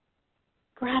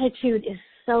 Gratitude is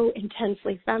so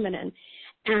intensely feminine,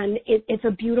 and it's a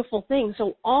beautiful thing.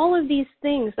 So all of these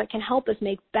things that can help us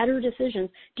make better decisions,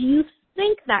 do you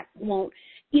think that won't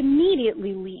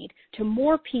immediately lead to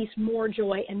more peace, more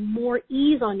joy, and more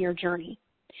ease on your journey?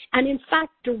 And in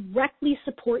fact, directly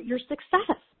support your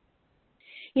success.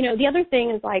 You know, the other thing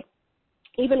is like,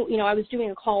 even, you know, I was doing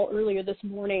a call earlier this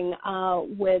morning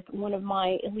with one of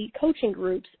my elite coaching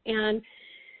groups, and,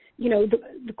 you know,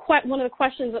 one of the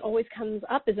questions that always comes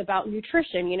up is about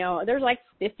nutrition. You know, there's like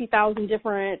 50,000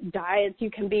 different diets you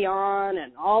can be on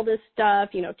and all this stuff,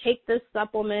 you know, take this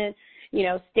supplement, you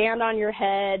know, stand on your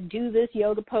head, do this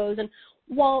yoga pose. And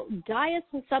while diets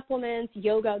and supplements,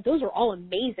 yoga, those are all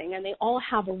amazing and they all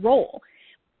have a role.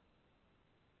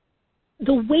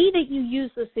 The way that you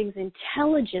use those things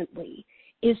intelligently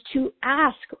is to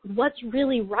ask what's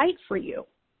really right for you.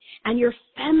 And your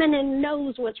feminine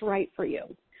knows what's right for you.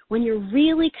 When you're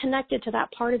really connected to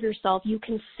that part of yourself, you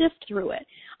can sift through it.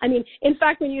 I mean, in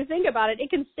fact, when you think about it,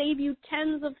 it can save you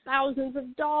tens of thousands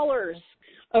of dollars.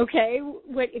 Okay?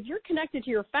 If you're connected to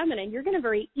your feminine, you're going to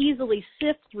very easily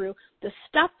sift through the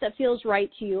stuff that feels right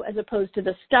to you as opposed to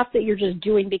the stuff that you're just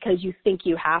doing because you think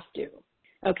you have to.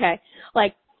 Okay?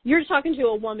 Like, you're talking to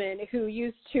a woman who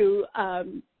used to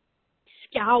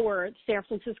scour San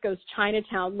Francisco's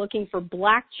Chinatown looking for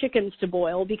black chickens to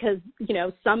boil because, you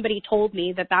know, somebody told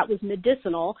me that that was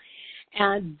medicinal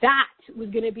and that was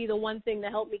going to be the one thing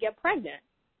that helped me get pregnant.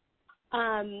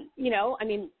 You know, I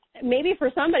mean, maybe for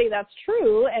somebody that's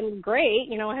true and great,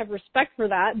 you know, I have respect for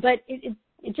that, but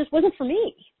it just wasn't for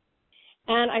me.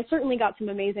 And I certainly got some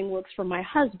amazing looks from my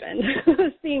husband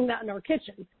seeing that in our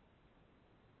kitchen.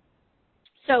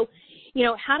 So, you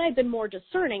know, had I been more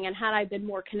discerning and had I been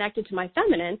more connected to my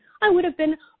feminine, I would have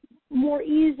been more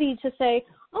easy to say,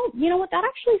 oh, you know what, that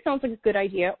actually sounds like a good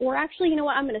idea. Or actually, you know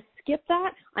what, I'm going to skip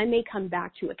that. I may come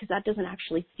back to it because that doesn't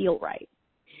actually feel right.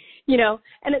 You know,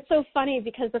 and it's so funny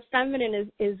because the feminine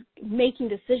is making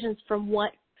decisions from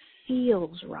what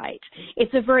feels right.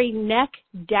 It's a very neck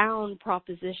down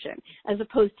proposition as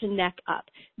opposed to neck up.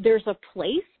 There's a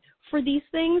place for these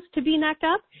things to be neck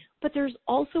up, but there's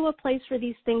also a place for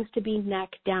these things to be neck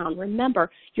down. Remember,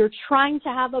 you're trying to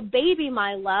have a baby,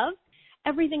 my love.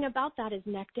 Everything about that is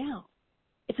neck down.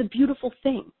 It's a beautiful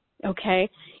thing, okay?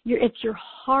 It's your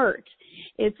heart.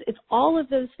 It's all of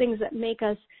those things that make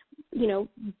us, you know,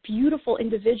 beautiful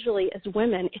individually as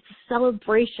women. It's a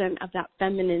celebration of that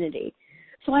femininity.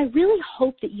 So I really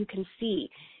hope that you can see,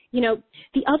 you know,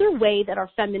 the other way that our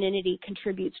femininity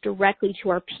contributes directly to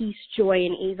our peace, joy,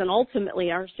 and ease, and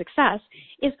ultimately our success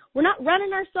is we're not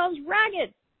running ourselves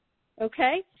ragged,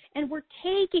 okay? And we're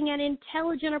taking an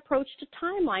intelligent approach to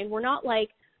timeline. We're not like,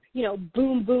 you know,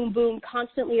 boom, boom, boom,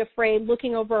 constantly afraid,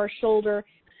 looking over our shoulder,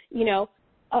 you know,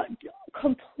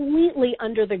 completely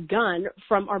under the gun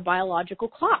from our biological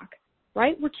clock.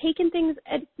 right? We're taking things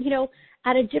at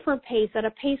a different pace, at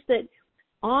a pace that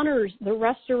honors the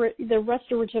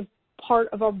restorative part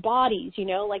of our bodies,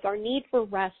 like our need for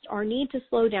rest, our need to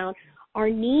slow down, our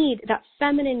need, that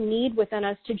feminine need within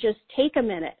us to just take a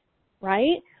minute,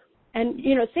 right? And,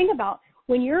 think about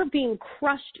when you're being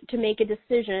crushed to make a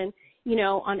decision,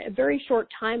 on a very short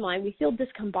timeline, we feel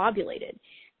discombobulated.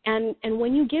 And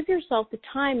when you give yourself the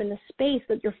time and the space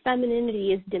that your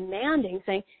femininity is demanding,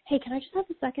 saying, hey, can I just have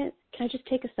a second? Can I just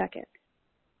take a second?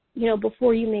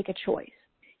 Before you make a choice.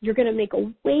 You're going to make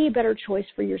a way better choice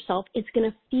for yourself. It's going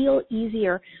to feel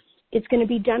easier. It's going to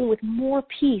be done with more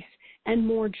peace and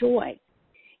more joy.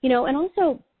 And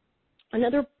also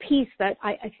another piece that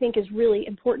I think is really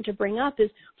important to bring up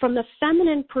is from the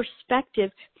feminine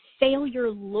perspective, failure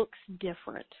looks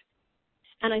different.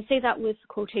 And I say that with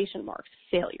quotation marks,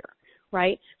 failure,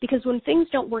 right? Because when things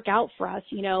don't work out for us,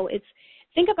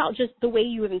 think about just the way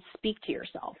you even speak to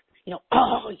yourself. You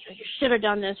should have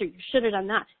done this or you should have done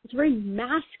that. It's very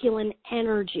masculine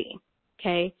energy,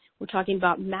 okay? We're talking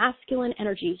about masculine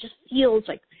energy. It just feels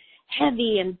like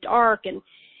heavy and dark and,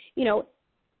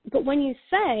 but when you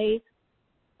say,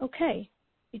 okay,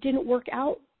 it didn't work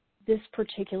out this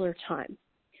particular time.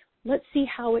 Let's see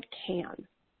how it can.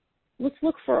 Let's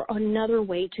look for another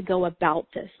way to go about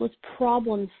this. Let's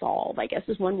problem solve, I guess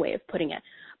is one way of putting it.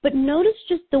 But notice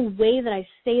just the way that I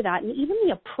say that and even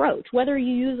the approach, whether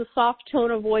you use a soft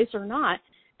tone of voice or not,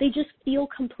 they just feel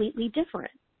completely different.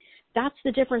 That's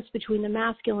the difference between the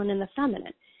masculine and the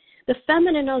feminine. The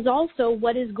feminine is also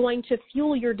what is going to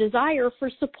fuel your desire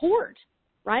for support,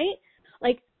 right?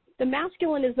 Like the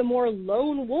masculine is the more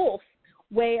lone wolf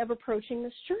way of approaching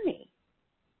this journey.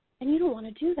 And you don't want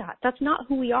to do that. That's not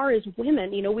who we are as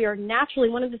women. We are naturally,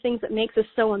 one of the things that makes us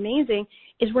so amazing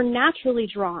is we're naturally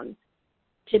drawn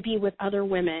to be with other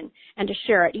women and to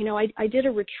share it. I did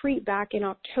a retreat back in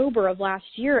October of last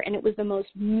year, and it was the most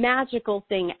magical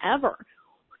thing ever.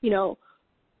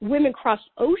 Women crossed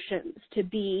oceans to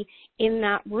be in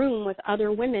that room with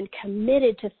other women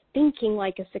committed to thinking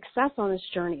like a success on this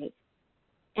journey.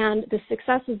 And the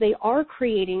successes they are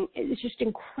creating is just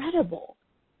incredible.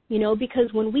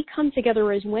 Because when we come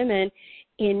together as women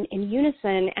in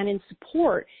unison and in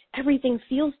support, everything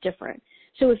feels different.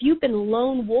 So if you've been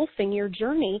lone wolfing your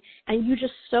journey and you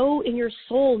just so in your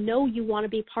soul know you want to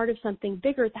be part of something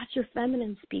bigger, that's your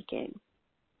feminine speaking.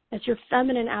 That's your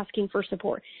feminine asking for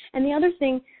support. And the other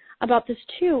thing about this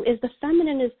too is the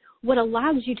feminine is what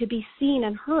allows you to be seen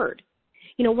and heard.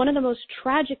 One of the most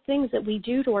tragic things that we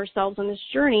do to ourselves on this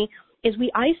journey is we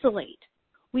isolate.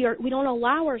 We don't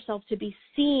allow ourselves to be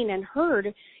seen and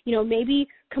heard, maybe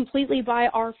completely by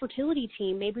our fertility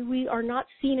team. Maybe we are not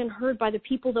seen and heard by the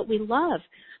people that we love.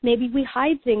 Maybe we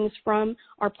hide things from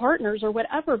our partners or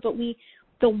whatever, but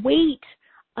the weight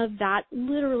of that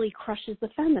literally crushes the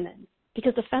feminine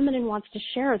because the feminine wants to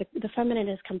share. The feminine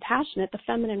is compassionate. The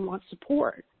feminine wants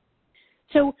support.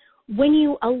 So when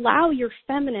you allow your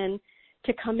feminine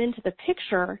to come into the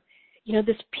picture,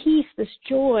 this peace, this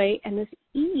joy, and this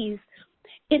ease,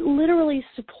 it literally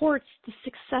supports the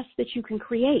success that you can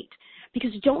create.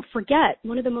 Because don't forget,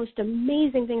 one of the most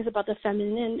amazing things about the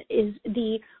feminine is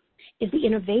the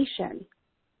innovation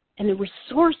and the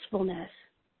resourcefulness.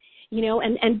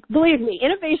 And believe me,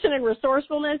 innovation and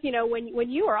resourcefulness, when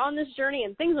you are on this journey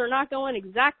and things are not going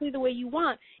exactly the way you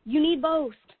want, you need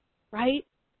both, right?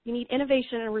 You need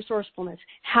innovation and resourcefulness.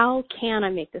 How can I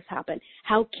make this happen?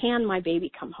 How can my baby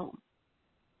come home?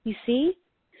 You see?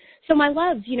 So my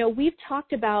loves, we've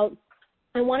talked about,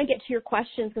 I want to get to your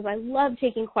questions because I love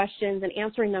taking questions and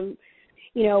answering them,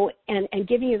 and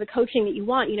giving you the coaching that you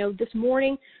want. This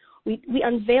morning we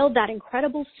unveiled that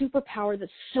incredible superpower that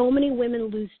so many women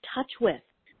lose touch with,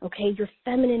 okay, your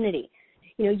femininity.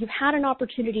 You've had an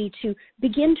opportunity to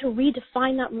begin to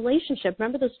redefine that relationship.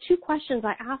 Remember those two questions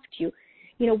I asked you.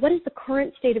 What is the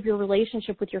current state of your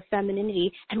relationship with your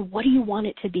femininity and what do you want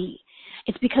it to be?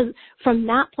 It's because from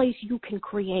that place you can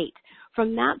create.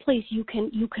 From that place you can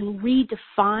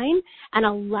redefine and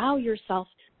allow yourself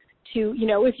to,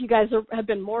 if you guys have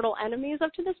been mortal enemies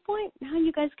up to this point, now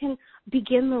you guys can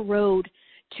begin the road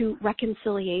to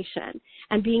reconciliation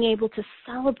and being able to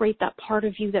celebrate that part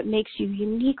of you that makes you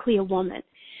uniquely a woman,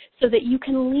 so that you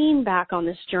can lean back on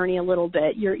this journey a little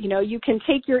bit. You can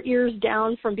take your ears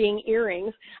down from being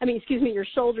earrings. Your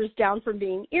shoulders down from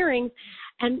being earrings,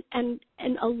 and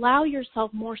allow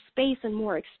yourself more space and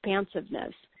more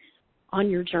expansiveness on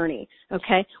your journey.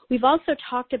 Okay. We've also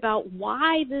talked about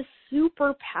why this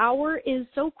superpower is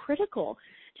so critical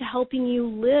to helping you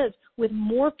live with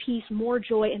more peace, more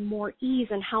joy, and more ease,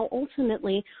 and how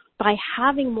ultimately by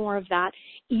having more of that,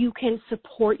 you can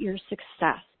support your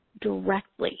success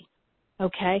directly.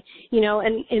 Okay. You know,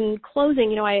 and in closing,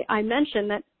 you know, I mentioned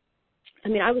that, I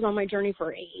mean, I was on my journey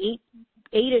for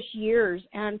eight-ish years.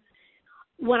 And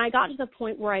when I got to the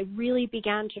point where I really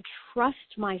began to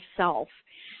trust myself,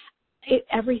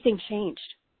 everything changed.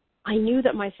 I knew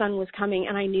that my son was coming,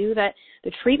 and I knew that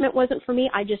the treatment wasn't for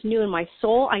me. I just knew in my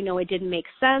soul, I know it didn't make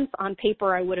sense. On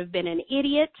paper, I would have been an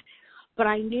idiot, but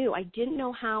I knew. I didn't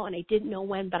know how, and I didn't know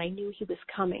when, but I knew he was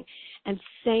coming. And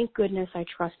thank goodness I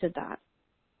trusted that.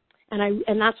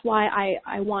 And that's why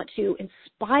I want to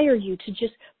inspire you to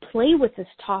just play with this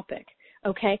topic,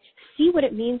 okay? See what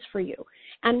it means for you.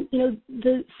 And, you know,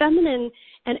 the feminine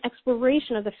and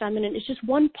exploration of the feminine is just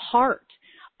one part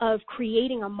of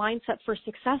creating a mindset for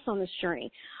success on this journey.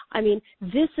 I mean,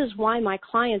 this is why my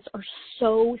clients are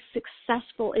so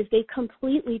successful, is they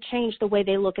completely change the way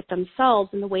they look at themselves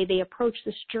and the way they approach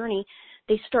this journey.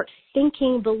 They start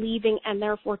thinking, believing, and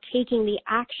therefore taking the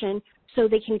action so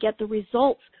they can get the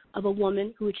results of a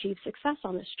woman who achieves success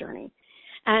on this journey.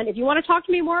 And if you want to talk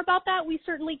to me more about that, we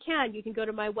certainly can. You can go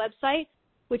to my website,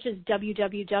 which is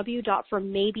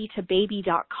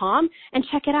www.frommaybe2baby.com, and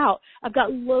check it out. I've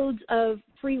got loads of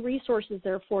free resources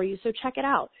there for you, so check it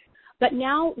out. But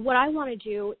now what I want to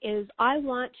do is I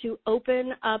want to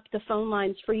open up the phone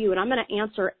lines for you, and I'm going to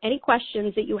answer any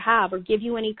questions that you have or give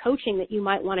you any coaching that you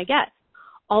might want to get.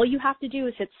 All you have to do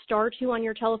is hit *2 on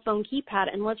your telephone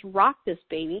keypad, and let's rock this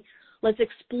baby. Let's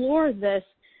explore this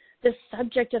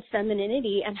subject of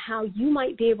femininity and how you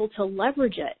might be able to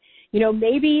leverage it. You know,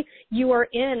 maybe you are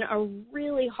in a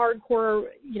really hardcore,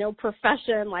 you know,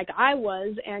 profession like I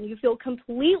was, and you feel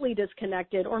completely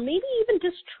disconnected or maybe even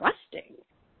distrusting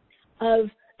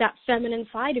of that feminine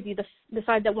side of you, the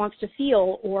side that wants to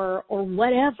feel or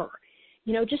whatever.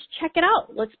 You know, just check it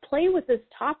out. Let's play with this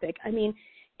topic. I mean,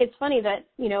 it's funny that,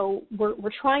 you know,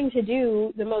 we're trying to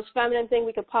do the most feminine thing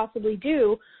we could possibly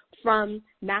do from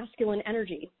masculine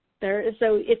energy.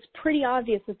 So it's pretty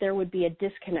obvious that there would be a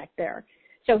disconnect there.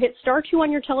 So hit *2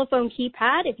 on your telephone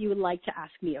keypad if you would like to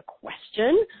ask me a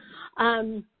question.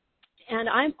 And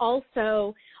I'm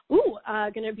also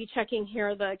going to be checking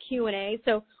here the Q&A.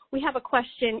 So we have a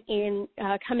question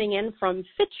coming in from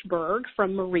Fitchburg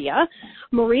from Maria.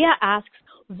 Maria asks,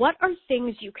 what are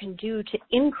things you can do to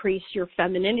increase your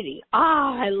femininity?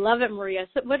 I love it, Maria.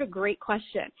 So what a great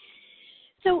question.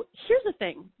 So here's the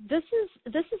thing. This is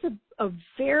a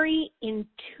very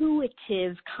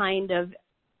intuitive kind of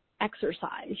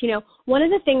exercise. You know, one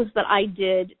of the things that I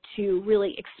did to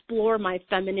really explore my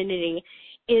femininity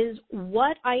is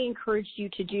what I encouraged you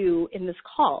to do in this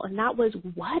call. And that was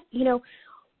what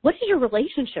is your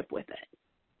relationship with it?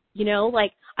 You know,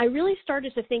 like I really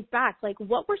started to think back, like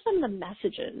what were some of the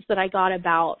messages that I got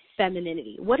about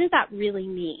femininity? What does that really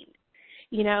mean?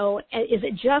 You know, is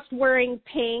it just wearing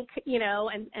pink, you know,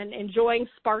 and enjoying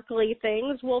sparkly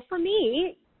things? Well, for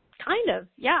me, kind of,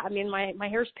 yeah. I mean, my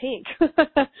hair's pink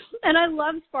and I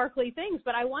love sparkly things,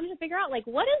 but I wanted to figure out, like,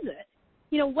 what is it?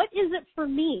 You know, what is it for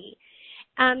me?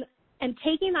 And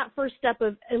taking that first step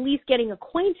of at least getting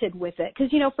acquainted with it.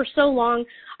 Because, you know, for so long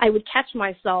I would catch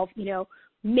myself, you know,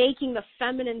 making the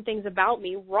feminine things about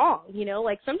me wrong. You know,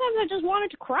 like sometimes I just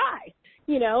wanted to cry.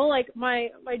 You know, like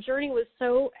my journey was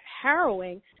so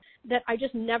harrowing that I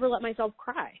just never let myself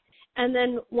cry. And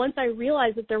then once I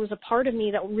realized that there was a part of me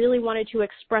that really wanted to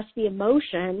express the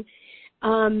emotion,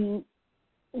 when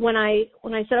I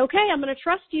said, okay, I'm going to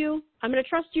trust you. I'm going to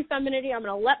trust you, femininity. I'm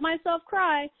going to let myself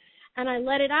cry. And I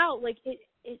let it out. Like it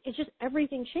just,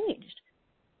 everything changed.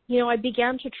 You know, I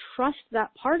began to trust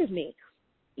that part of me,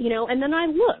 you know, and then I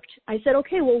looked. I said,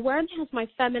 okay, well, when has my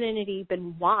femininity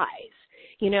been wise?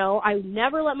 You know, I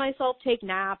never let myself take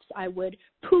naps. I would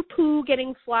poo-poo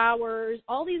getting flowers,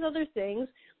 all these other things.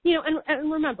 You know,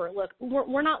 and remember, look,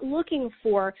 we're not looking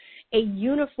for a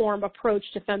uniform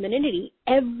approach to femininity.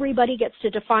 Everybody gets to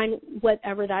define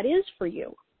whatever that is for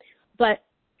you. But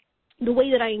the way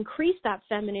that I increased that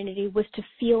femininity was to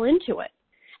feel into it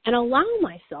and allow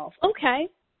myself, okay,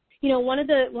 you know, one of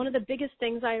the biggest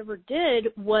things I ever did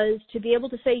was to be able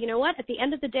to say, you know what, at the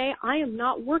end of the day, I am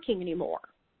not working anymore.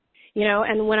 You know,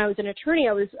 and when I was an attorney,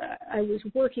 I was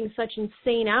working such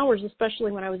insane hours,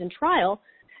 especially when I was in trial,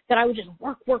 that I would just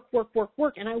work,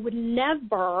 and I would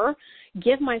never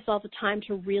give myself the time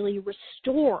to really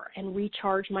restore and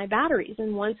recharge my batteries.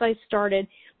 And once I started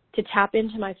to tap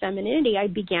into my femininity, I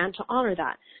began to honor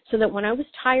that, so that when I was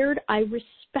tired, I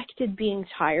respected being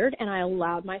tired, and I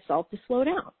allowed myself to slow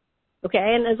down.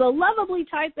 Okay, and as a lovably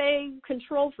type A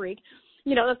control freak,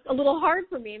 you know, that's a little hard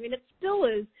for me. I mean, it still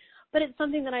is, but it's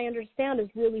something that I understand is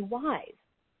really wise.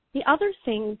 The other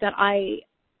thing that I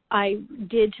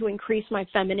did to increase my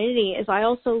femininity is I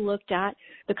also looked at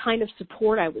the kind of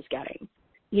support I was getting.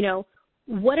 You know,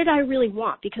 what did I really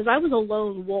want? Because I was a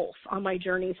lone wolf on my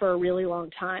journey for a really long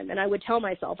time. And I would tell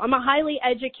myself, I'm a highly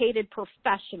educated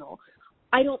professional.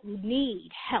 I don't need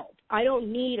help. I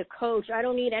don't need a coach. I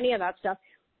don't need any of that stuff.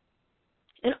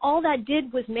 And all that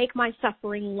did was make my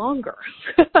suffering longer.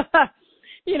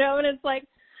 And it's like,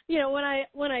 when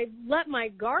I let my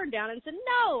guard down and said,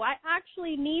 no, I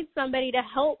actually need somebody to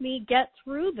help me get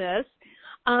through this,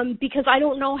 because I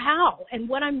don't know how, and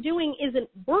what I'm doing isn't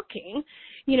working.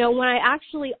 When I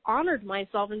actually honored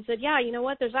myself and said, yeah, you know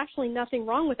what, there's actually nothing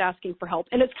wrong with asking for help.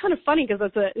 And it's kind of funny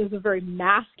because it's a very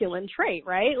masculine trait,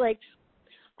 right? Like,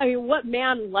 I mean, what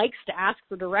man likes to ask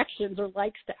for directions or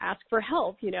likes to ask for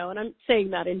help, and I'm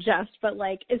saying that in jest, but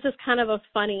like, it's just kind of a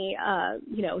funny,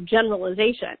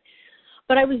 generalization.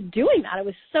 But I was doing that. I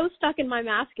was so stuck in my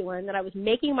masculine that I was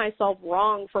making myself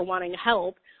wrong for wanting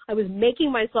help. I was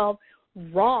making myself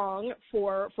wrong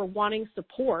for wanting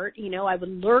support. I would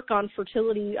lurk on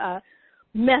fertility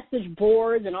message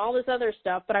boards and all this other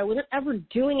stuff, but I wasn't ever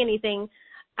doing anything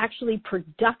actually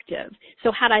productive.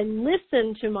 So had I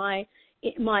listened to my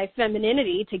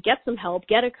femininity to get some help,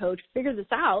 get a coach, figure this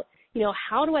out,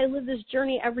 how do I live this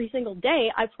journey every single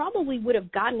day, I probably would have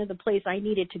gotten to the place I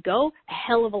needed to go a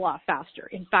hell of a lot faster.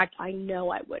 In fact, I know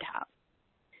I would have.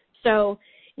 So,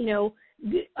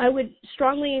 I would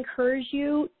strongly encourage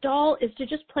you, doll, is to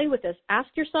just play with this. Ask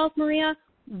yourself, Maria,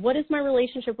 what is my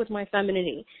relationship with my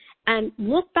femininity? And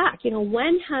look back,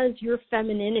 when has your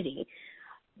femininity,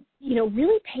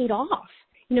 really paid off?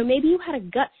 Maybe you had a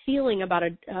gut feeling about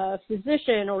a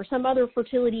physician or some other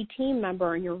fertility team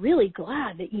member, and you're really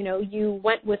glad that, you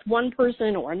went with one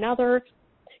person or another.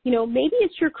 Maybe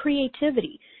it's your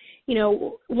creativity.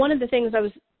 One of the things I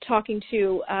was talking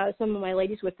to some of my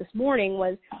ladies with this morning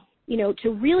was, to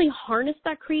really harness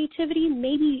that creativity,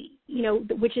 maybe,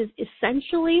 which is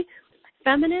essentially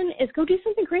feminine, is go do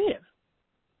something creative.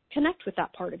 Connect with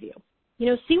that part of you.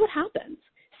 See what happens.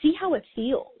 See how it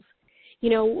feels.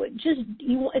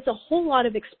 It's a whole lot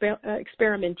of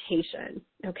experimentation,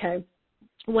 okay,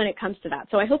 when it comes to that.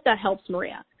 So I hope that helps,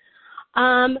 Maria.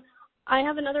 I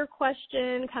have another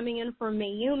question coming in from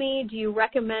Mayumi. Do you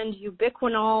recommend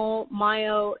ubiquinol,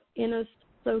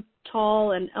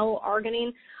 myo-inositol, and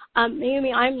L-arginine?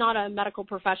 Mayumi, I'm not a medical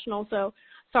professional, so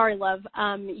sorry, love.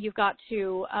 You've got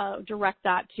to direct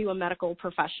that to a medical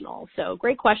professional. So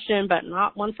great question, but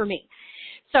not one for me.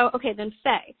 So, okay, then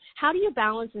Faye, how do you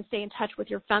balance and stay in touch with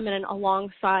your feminine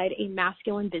alongside a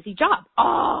masculine busy job?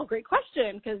 Oh, great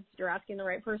question, because you're asking the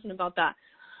right person about that.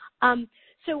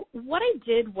 So what I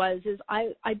did was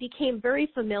I became very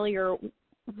familiar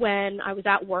when I was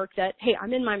at work that, hey,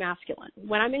 I'm in my masculine.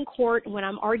 When I'm in court, when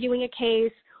I'm arguing a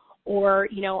case, or,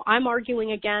 I'm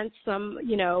arguing against some,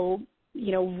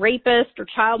 rapist or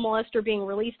child molester being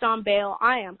released on bail,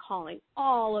 I am calling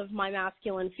all of my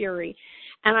masculine fury.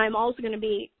 And I'm also going to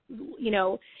be,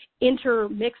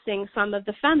 intermixing some of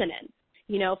the feminine,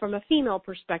 from a female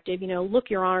perspective. Look,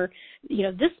 Your Honor,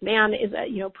 this man is,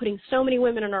 putting so many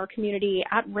women in our community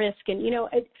at risk. And,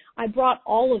 I brought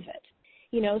all of it,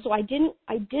 so I didn't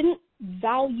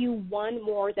value one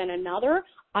more than another.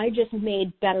 I just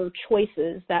made better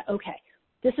choices that, okay,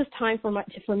 this is time for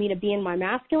me to be in my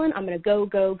masculine. I'm going to go.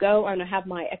 I'm going to have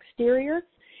my exterior,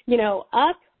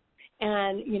 up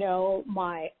and,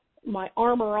 my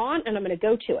armor on, and I'm going to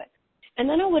go to it. And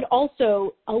then I would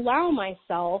also allow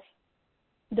myself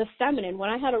the feminine. When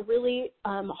I had a really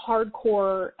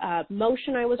hardcore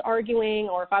motion I was arguing,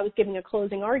 or if I was giving a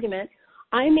closing argument,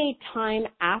 I made time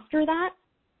after that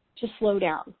to slow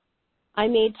down. I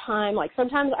made time, like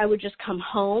sometimes I would just come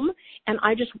home and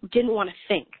I just didn't want to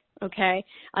think, okay?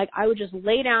 Like I would just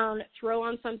lay down, throw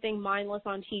on something mindless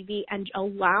on TV and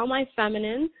allow my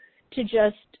feminine to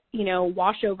just,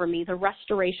 wash over me, the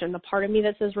restoration, the part of me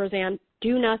that says, Roseanne,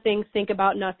 do nothing, think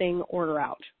about nothing, order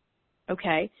out,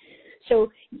 okay?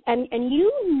 So, and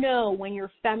when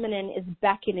your feminine is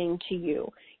beckoning to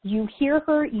you, you hear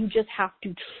her, you just have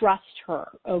to trust her,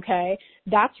 okay?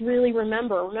 That's really,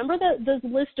 remember those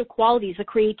list of qualities, the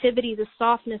creativity, the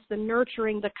softness, the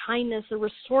nurturing, the kindness, the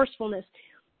resourcefulness,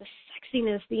 the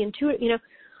sexiness, the intuitive,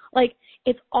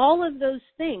 it's all of those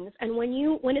things. And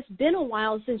when it's been a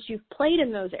while since you've played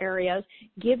in those areas,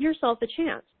 give yourself a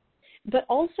chance. But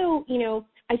also,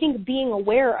 I think being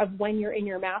aware of when you're in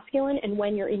your masculine and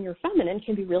when you're in your feminine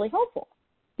can be really helpful,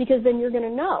 because then you're going to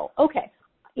know, okay,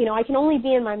 I can only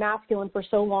be in my masculine for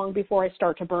so long before I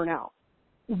start to burn out.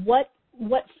 What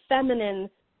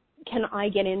feminine can I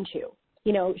get into?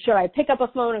 Should I pick up a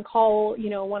phone and call,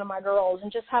 one of my girls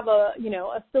and just have a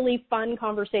silly, fun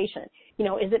conversation?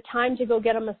 Is it time to go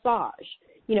get a massage?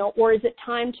 or is it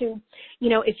time to,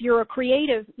 if you're a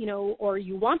creative, or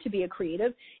you want to be a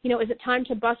creative, is it time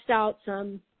to bust out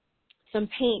some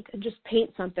paint and just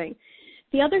paint something?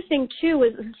 The other thing too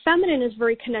is feminine is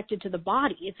very connected to the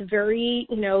body. It's very,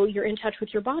 you're in touch with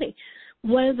your body.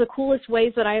 One of the coolest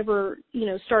ways that I ever,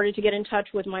 started to get in touch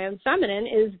with my own feminine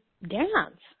is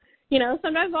dance.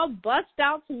 Sometimes I'll bust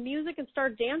out some music and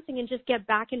start dancing and just get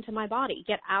back into my body,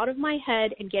 get out of my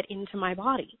head and get into my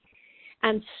body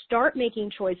and start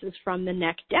making choices from the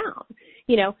neck down.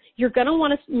 You're going to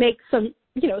want to make some,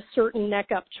 certain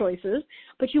neck up choices,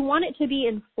 but you want it to be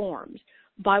informed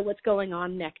by what's going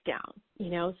on neck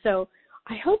down, So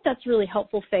I hope that's really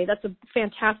helpful, Faye. That's a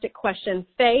fantastic question.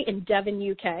 Faye in Devon,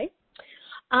 UK.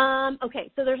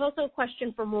 Okay, so there's also a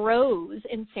question from Rose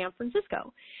in San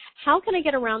Francisco. How can I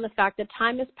get around the fact that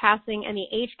time is passing and the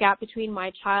age gap between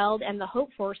my child and the hope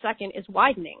for second is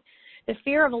widening? The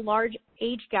fear of a large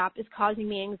age gap is causing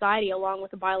me anxiety along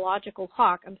with the biological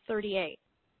clock. I'm 38.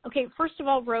 Okay, first of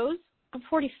all, Rose, I'm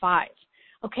 45.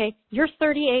 Okay, you're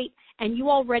 38 and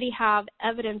you already have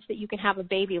evidence that you can have a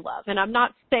baby love. And I'm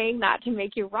not saying that to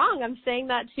make you wrong. I'm saying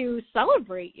that to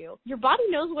celebrate you. Your body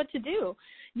knows what to do.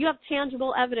 You have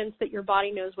tangible evidence that your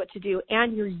body knows what to do,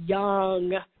 and you're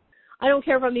young. I don't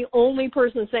care if I'm the only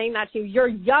person saying that to you. You're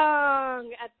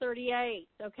young at 38,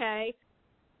 okay?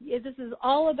 This is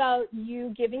all about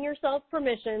you giving yourself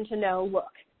permission to know,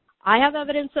 look, I have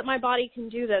evidence that my body can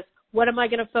do this. What am I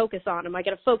going to focus on? Am I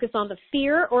going to focus on the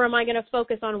fear, or am I going to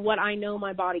focus on what I know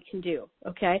my body can do,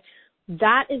 okay?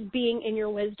 That is being in your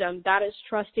wisdom. That is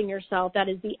trusting yourself. That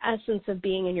is the essence of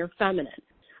being in your feminine,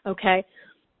 okay?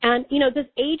 And, this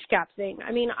age gap thing,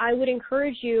 I would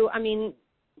encourage you,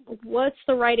 what's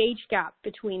the right age gap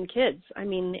between kids?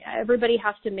 Everybody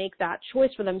has to make that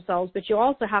choice for themselves, but you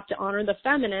also have to honor the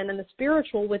feminine and the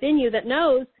spiritual within you that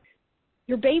knows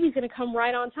your baby's going to come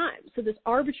right on time. So this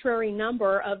arbitrary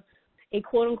number of a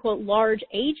quote-unquote large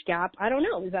age gap, I don't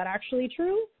know. Is that actually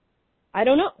true? I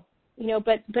don't know.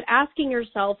 But asking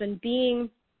yourself and being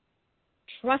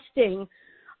trusting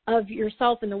of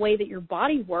yourself and the way that your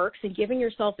body works and giving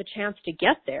yourself a chance to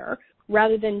get there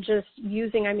rather than just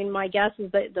using, my guess is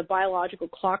that the biological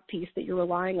clock piece that you're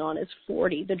relying on is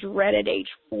 40, the dreaded age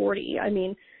 40. I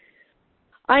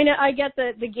know, I get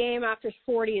that the game after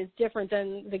 40 is different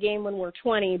than the game when we're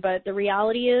 20, but the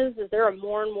reality is there are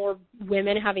more and more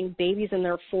women having babies in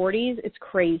their 40s. It's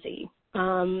crazy.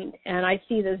 And I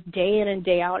see this day in and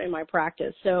day out in my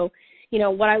practice. So,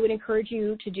 what I would encourage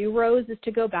you to do, Rose, is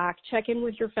to go back, check in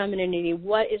with your femininity.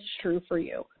 What is true for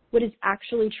you? What is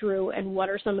actually true? And what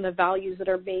are some of the values that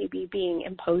are maybe being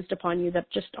imposed upon you that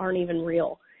just aren't even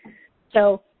real?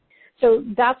 So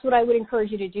that's what I would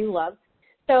encourage you to do, love.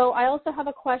 So I also have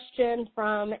a question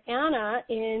from Anna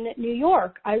in New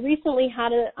York. I recently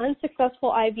had an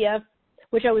unsuccessful IVF,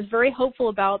 which I was very hopeful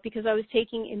about because I was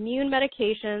taking immune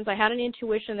medications. I had an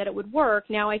intuition that it would work.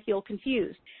 Now I feel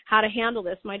confused how to handle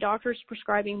this. My doctor's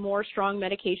prescribing more strong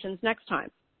medications next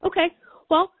time. Okay,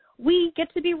 well, we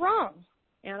get to be wrong,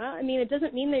 Anna. It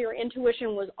doesn't mean that your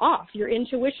intuition was off. Your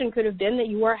intuition could have been that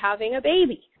you are having a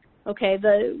baby. Okay,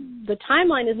 the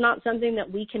timeline is not something that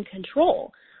we can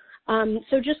control.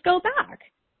 So just go back.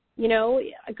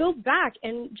 Go back,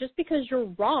 and just because you're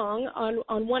wrong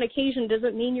on one occasion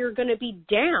doesn't mean you're going to be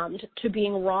damned to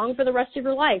being wrong for the rest of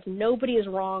your life. Nobody is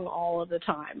wrong all of the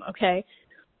time, okay?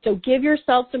 So give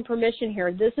yourself some permission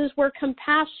here. This is where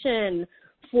compassion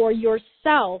for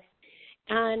yourself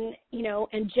and,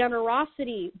 and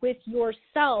generosity with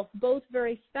yourself, both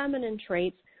very feminine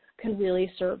traits, can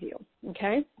really serve you,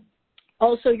 okay?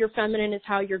 Also, your feminine is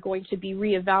how you're going to be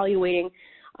reevaluating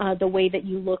the way that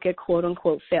you look at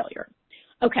quote-unquote failure.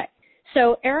 Okay,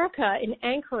 so Erica in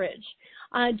Anchorage,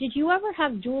 did you ever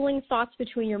have dueling thoughts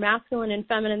between your masculine and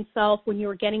feminine self when you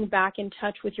were getting back in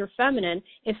touch with your feminine?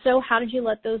 If so, how did you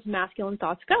let those masculine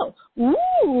thoughts go?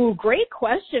 Ooh, great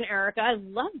question, Erica. I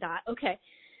love that. Okay,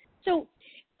 so,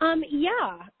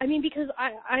 because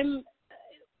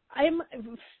I'm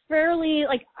fairly,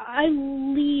 I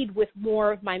lead with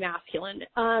more of my masculine,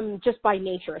 just by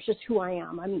nature. It's just who I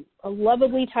am. I'm a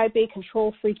lovably type A,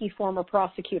 control freaky former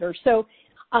prosecutor. So,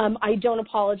 I don't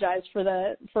apologize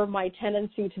for my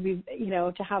tendency to be,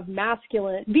 to have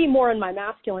be more in my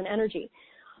masculine energy.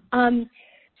 There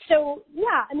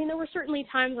were certainly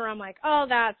times where I'm like, oh,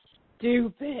 that's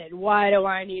stupid. Why do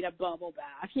I need a bubble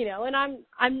bath? And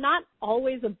I'm not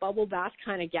always a bubble bath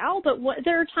kind of gal, but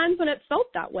there are times when it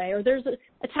felt that way, or there's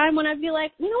a time when I'd be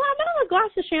like, I'm going to have a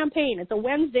glass of champagne. It's a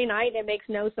Wednesday night. It makes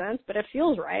no sense, but it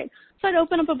feels right. So I'd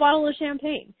open up a bottle of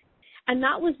champagne. And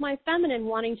that was my feminine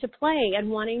wanting to play and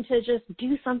wanting to just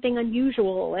do something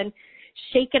unusual and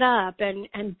shake it up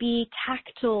and be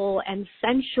tactile and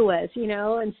sensuous, you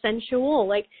know, and sensual.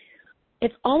 Like,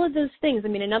 it's all of those things. I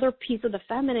mean, another piece of the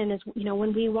feminine is, you know,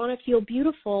 when we want to feel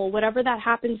beautiful, whatever that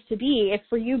happens to be. If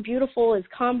for you beautiful is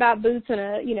combat boots and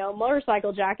a, you know,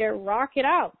 motorcycle jacket, rock it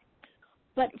out.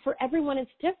 But for everyone, it's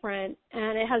different,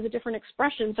 and it has a different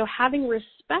expression. So having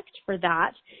respect for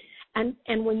that, and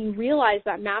when you realize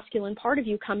that masculine part of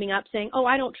you coming up saying, oh,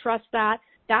 I don't trust that,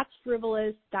 that's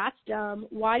frivolous, that's dumb,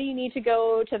 why do you need to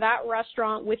go to that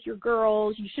restaurant with your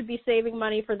girls, you should be saving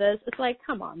money for this. It's like,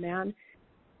 come on, man,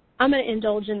 I'm going to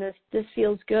indulge in this. This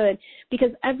feels good.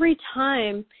 Because every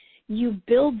time you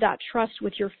build that trust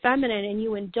with your feminine and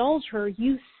you indulge her,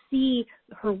 you see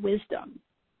her wisdom.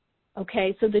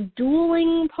 Okay, so the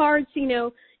dueling parts, you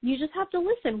know, you just have to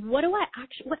listen. What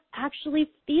actually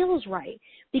feels right?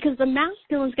 Because the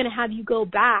masculine is going to have you go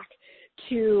back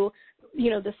to, you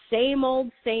know, the same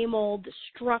old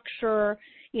structure,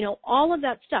 you know, all of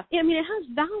that stuff. I mean, it has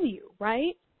value,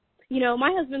 right? You know,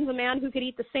 my husband's a man who could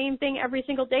eat the same thing every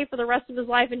single day for the rest of his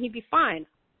life and he'd be fine.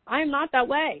 I am not that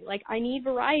way. Like, I need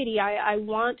variety. I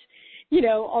want, you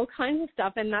know, all kinds of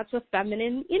stuff, and that's a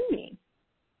feminine in me.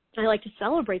 I like to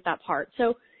celebrate that part.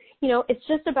 So, you know, it's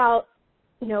just about,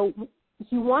 you know,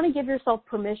 you want to give yourself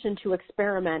permission to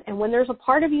experiment. And when there's a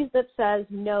part of you that says,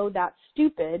 no, that's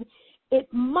stupid, it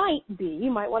might be,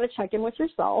 you might want to check in with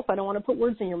yourself. I don't want to put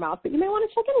words in your mouth, but you may want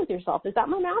to check in with yourself. Is that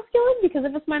my masculine? Because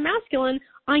if it's my masculine,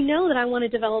 I know that I want to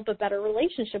develop a better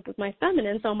relationship with my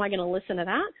feminine. So am I going to listen to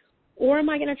that? Or am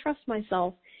I going to trust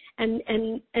myself and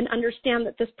understand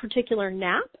that this particular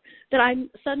nap that I'm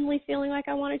suddenly feeling like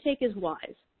I want to take is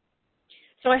wise?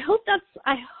 So I hope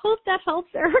that helps,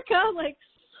 Erica. Like,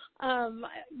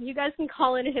 you guys can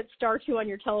call in and hit *2 on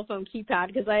your telephone keypad,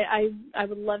 because I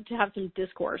would love to have some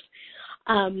discourse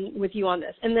with you on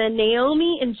this. And then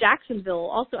Naomi in Jacksonville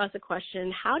also asked a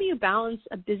question: how do you balance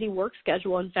a busy work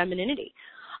schedule and femininity?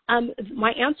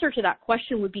 My answer to that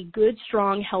question would be good,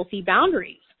 strong, healthy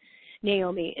boundaries.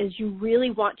 Naomi, is you really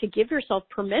want to give yourself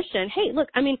permission. Hey, look,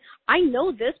 I mean, I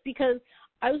know this because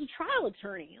I was a trial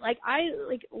attorney.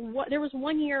 There was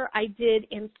 1 year I did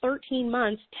in 13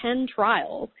 months, 10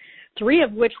 trials, 3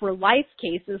 of which were life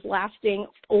cases lasting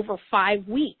over 5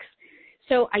 weeks.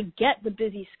 So I get the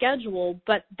busy schedule,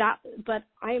 but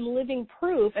I am living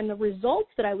proof, and the results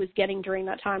that I was getting during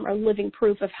that time are living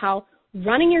proof of how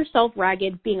running yourself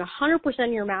ragged, being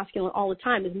 100% your masculine all the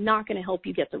time is not going to help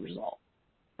you get the result.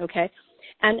 Okay?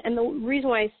 And the reason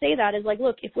why I say that is, like,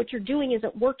 look, if what you're doing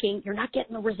isn't working, you're not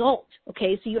getting the result,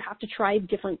 okay? So you have to try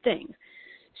different things.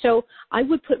 So I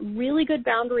would put really good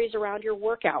boundaries around your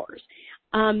work hours.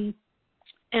 And,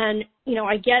 you know,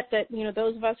 I get that, you know,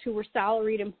 those of us who were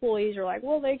salaried employees are like,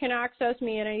 well, they can access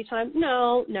me at any time.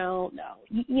 No.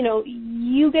 You know,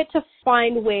 you get to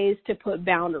find ways to put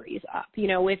boundaries up. You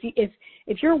know,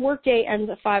 if your workday ends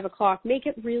at 5 o'clock, make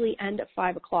it really end at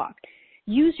 5 o'clock.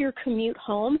 Use your commute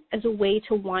home as a way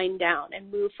to wind down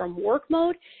and move from work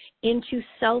mode into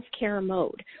self-care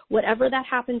mode, whatever that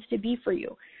happens to be for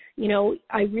you. You know,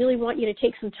 I really want you to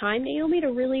take some time, Naomi,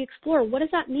 to really explore, what does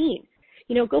that mean?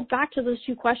 You know, go back to those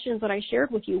 2 questions that I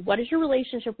shared with you. What is your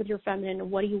relationship with your feminine,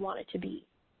 and what do you want it to be?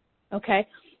 Okay?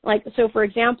 Like, so for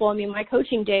example, I mean, my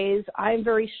coaching days, I'm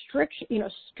very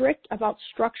strict about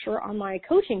structure on my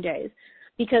coaching days,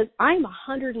 because I'm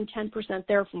 110%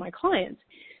 there for my clients.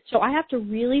 So I have to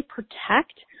really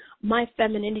protect my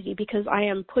femininity because I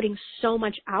am putting so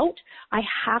much out. I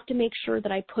have to make sure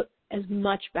that I put as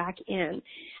much back in.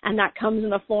 And that comes in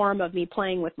the form of me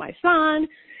playing with my son.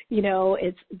 You know,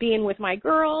 it's being with my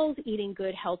girls, eating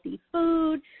good, healthy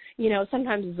food, you know,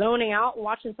 sometimes zoning out and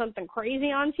watching something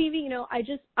crazy on TV. You know,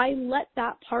 I let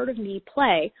that part of me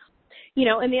play. You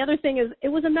know, and the other thing is, it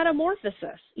was a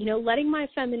metamorphosis. You know, letting my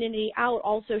femininity out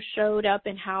also showed up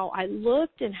in how I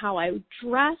looked and how I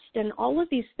dressed and all of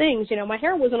these things. You know, my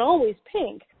hair wasn't always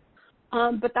pink,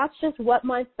 but that's just what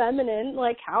my feminine,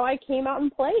 like how I came out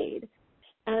and played.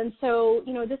 And so,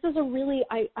 you know, this is a really,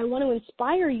 I want to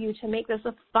inspire you to make this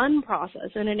a fun process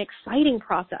and an exciting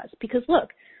process, because look,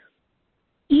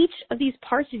 each of these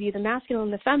parts of you, the masculine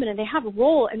and the feminine, they have a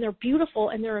role, and they're beautiful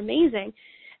and they're amazing.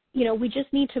 You know, we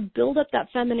just need to build up that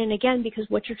feminine again, because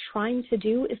what you're trying to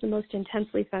do is the most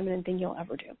intensely feminine thing you'll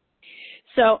ever do.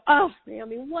 So,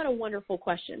 Naomi, what a wonderful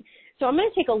question. So I'm going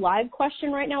to take a live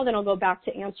question right now, then I'll go back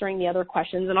to answering the other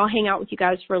questions, and I'll hang out with you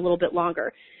guys for a little bit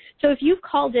longer. So if you've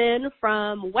called in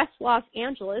from West Los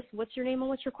Angeles, what's your name and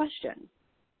what's your question?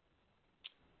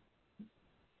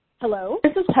 Hello?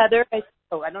 This is Heather.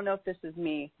 I don't know if this is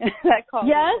me. That called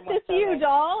yes, it's you,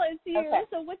 doll. It's you. Okay.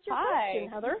 So what's your question,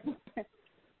 Heather?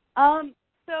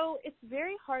 So it's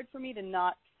very hard for me to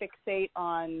not fixate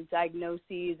on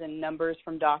diagnoses and numbers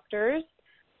from doctors.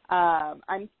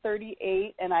 I'm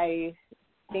 38, and I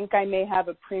think I may have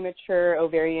a premature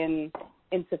ovarian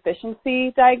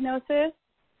insufficiency diagnosis.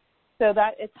 So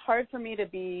that it's hard for me to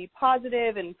be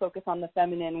positive and focus on the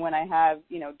feminine when I have,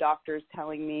 doctors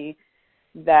telling me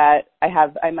that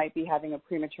I might be having a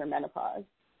premature menopause.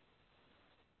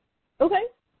 Okay.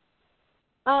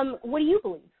 What do you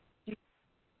believe?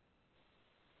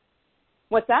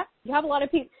 What's that? You have a lot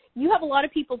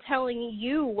of people telling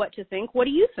you what to think. What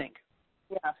do you think?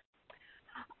 Yeah.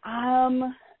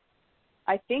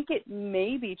 I think it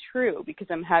may be true because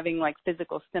I'm having like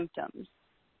physical symptoms.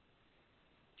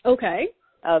 Okay.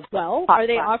 Well, are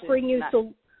they offering you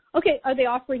are they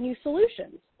offering you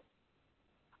solutions?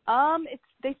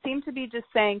 They seem to be just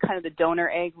saying kind of the donor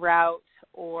egg route,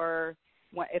 or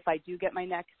if I do get my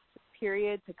next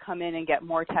period, to come in and get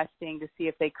more testing to see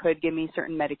if they could give me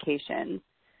certain medications.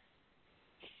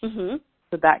 Mhm.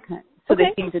 So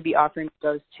they seem to be offering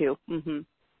those too. Mhm.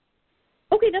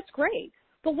 Okay, that's great.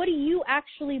 But what do you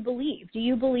actually believe? Do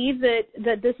you believe that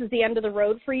this is the end of the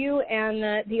road for you and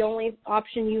that the only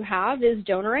option you have is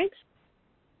donor eggs?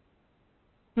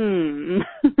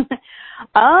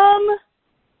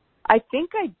 I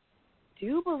think I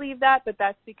do believe that, but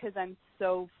that's because I'm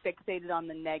so fixated on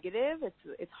the negative. It's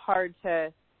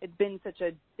been such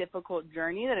a difficult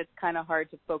journey that it's kind of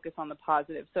hard to focus on the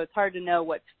positive. So it's hard to know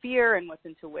what's fear and what's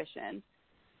intuition.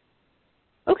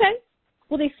 Okay.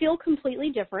 Well, they feel completely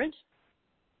different.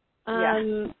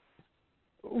 Yeah.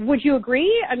 Would you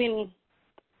agree? I mean,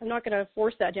 I'm not going to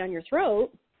force that down your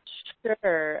throat.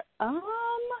 Sure.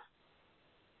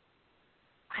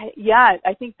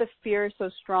 I think the fear is so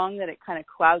strong that it kind of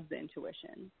clouds the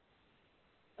intuition.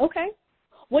 Okay.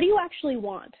 What do you actually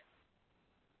want?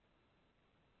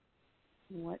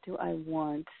 What do I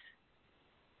want?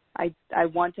 I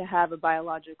want to have a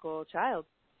biological child.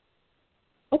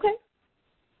 Okay.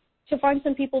 So find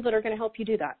some people that are going to help you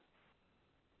do that.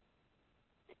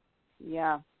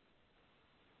 Yeah.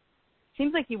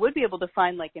 Seems like you would be able to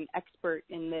find like an expert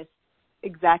in this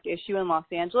exact issue in Los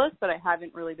Angeles, but I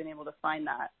haven't really been able to find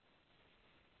that.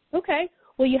 Okay.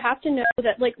 Well, you have to know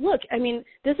that, like, look, I mean,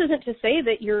 this isn't to say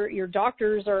that your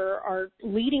doctors are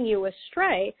leading you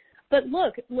astray, but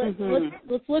look, let's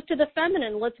look to the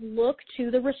feminine. Let's look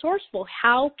to the resourceful.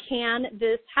 How can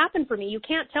this happen for me? You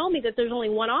can't tell me that there's only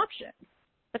one option.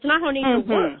 That's not how nature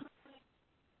works.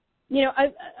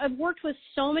 I've worked with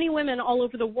so many women all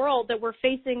over the world that were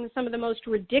facing some of the most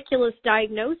ridiculous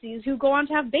diagnoses who go on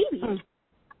to have babies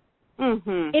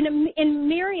in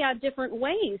myriad different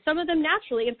ways, some of them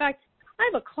naturally. In fact, I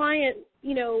have a client,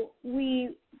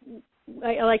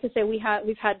 I like to say we've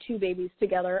had 2 babies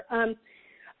together.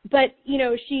 But,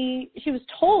 she was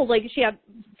told, like, she had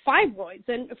fibroids,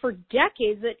 and for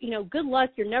decades that, good luck,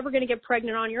 you're never going to get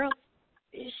pregnant on your own.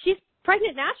 She's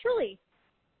pregnant naturally.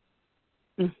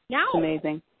 Now. It's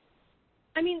amazing.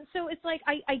 I mean, so it's like,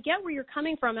 I get where you're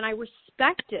coming from, and I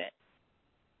respect it.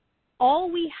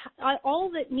 All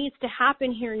that needs to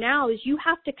happen here now is you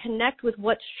have to connect with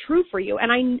what's true for you.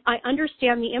 And I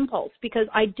understand the impulse because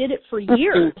I did it for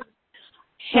years.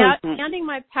 Handing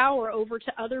my power over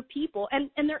to other people, and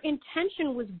their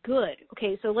intention was good.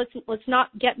 Okay, so let's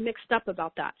not get mixed up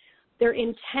about that. Their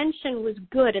intention was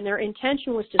good, and their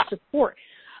intention was to support.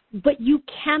 But you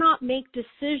cannot make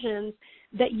decisions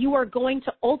that you are going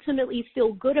to ultimately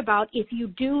feel good about if you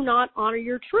do not honor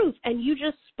your truth. And you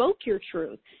just spoke your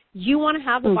truth. You want to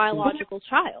have a biological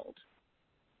child.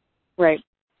 Right.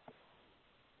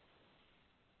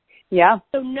 Yeah.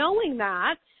 So knowing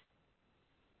that,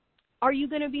 are you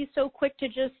going to be so quick to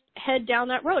just head down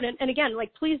that road? And again,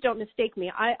 like, please don't mistake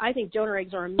me. I think donor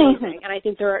eggs are amazing, and I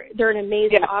think they're an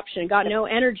amazing option. Got no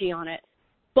energy on it.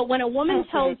 But when a woman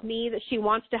tells me that she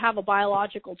wants to have a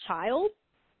biological child,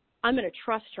 I'm going to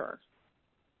trust her.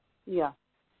 Yeah.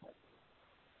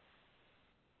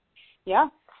 Yeah.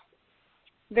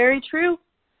 Very true.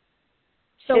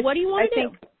 So what do you want to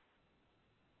do?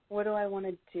 What do I want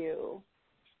to do?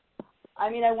 I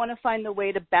mean, I want to find the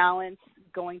way to balance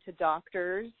going to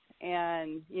doctors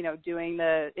and, doing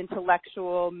the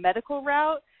intellectual medical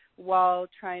route while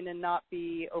trying to not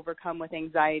be overcome with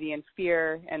anxiety and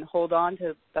fear and hold on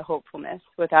to the hopefulness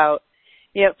without,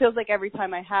 it feels like every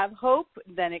time I have hope,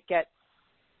 then it gets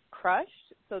crushed.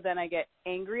 So then I get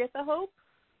angry at the hope.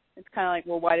 It's kind of like,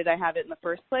 well, why did I have it in the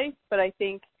first place? But I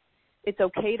think it's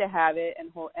okay to have it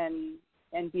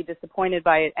and be disappointed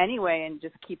by it anyway and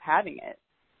just keep having it.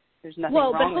 There's nothing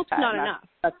wrong with that. Well, but hope's not enough.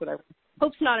 That's what I want.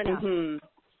 Hope's not enough.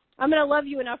 I'm going to love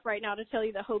you enough right now to tell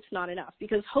you that hope's not enough,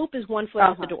 because hope is one foot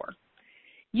out the door.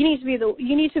 You need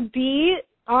to be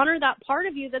honor that part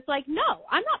of you that's like, no,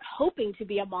 I'm not hoping to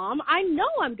be a mom. I know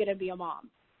I'm going to be a mom.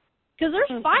 Because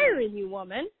there's fire in you,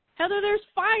 woman. Heather, there's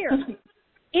fire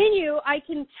in you. I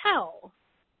can tell.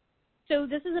 So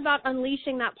this is about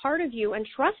unleashing that part of you and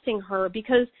trusting her,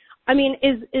 because, I mean,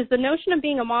 is the notion of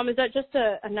being a mom, is that just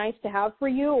a nice to have for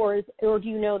you, or do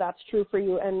you know that's true for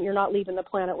you and you're not leaving the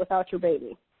planet without your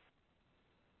baby?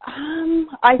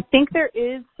 I think there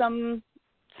is some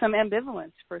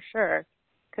ambivalence for sure,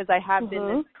 because I have been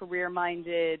this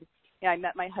career-minded. I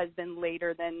met my husband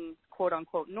later than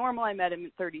quote-unquote normal. I met him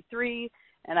at 33,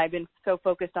 and I've been so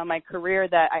focused on my career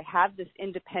that I have this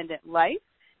independent life.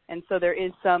 And so there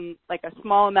is some, like, a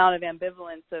small amount of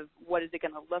ambivalence of what is it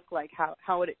going to look like?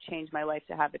 How would it change my life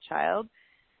to have a child?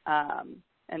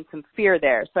 And some fear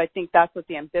there. So I think that's what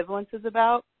the ambivalence is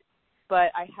about.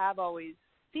 But I have always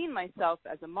seen myself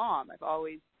as a mom. I've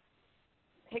always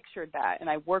pictured that. And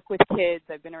I work with kids.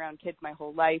 I've been around kids my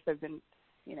whole life. I've been,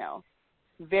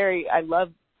 I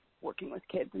love working with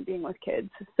kids and being with kids.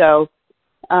 So,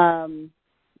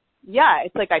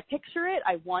 it's like I picture it,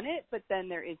 I want it, but then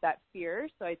there is that fear.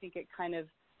 So I think it kind of,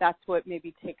 that's what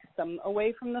maybe takes some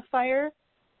away from the fire.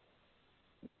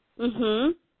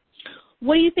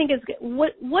 What do you think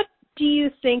what do you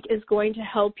think is going to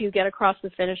help you get across the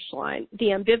finish line? The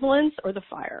ambivalence or the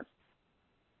fire?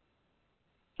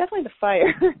 Definitely the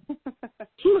fire.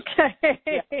 Okay.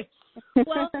 Yeah.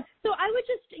 Well, so I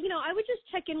would just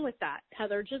check in with that,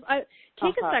 Heather. Just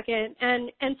take a second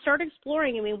and start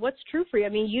exploring. I mean, what's true for you? I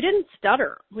mean, you didn't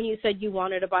stutter when you said you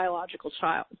wanted a biological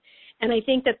child, and I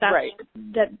think that's right.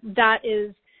 that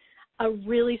is a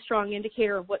really strong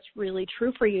indicator of what's really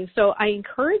true for you. So I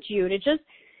encourage you to just,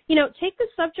 take the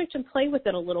subject and play with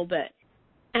it a little bit.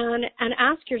 And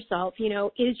ask yourself,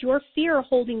 is your fear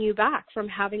holding you back from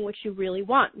having what you really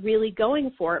want, really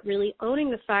going for it, really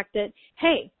owning the fact that,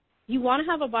 hey, you want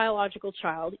to have a biological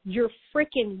child, you're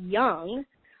freaking young,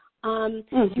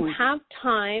 you have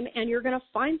time, and you're going to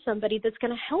find somebody that's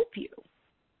going to help you.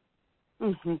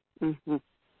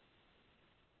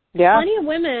 Yeah. Plenty of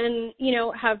women,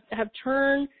 have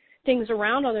turned things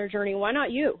around on their journey. Why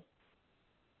not you?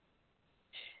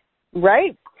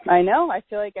 Right. I know. I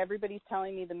feel like everybody's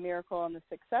telling me the miracle and the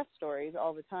success stories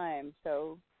all the time.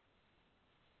 So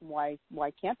why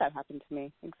can't that happen to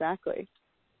me? Exactly.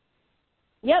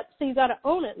 Yep. So you got to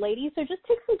own it, ladies. So just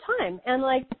take some time and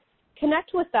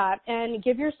connect with that and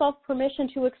give yourself permission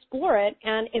to explore it.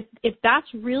 And if that's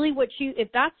really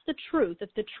if that's the truth,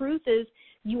 if the truth is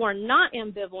you are not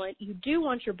ambivalent, you do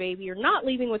want your baby, you're not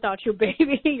leaving without your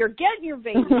baby, you're getting your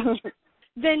baby.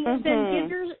 Then give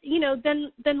your,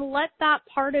 then let that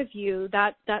part of you,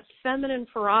 that feminine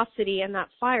ferocity and that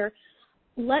fire,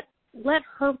 let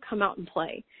her come out and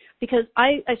play. Because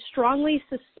I strongly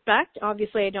suspect,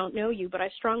 obviously I don't know you, but I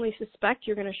strongly suspect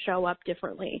you're going to show up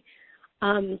differently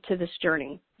to this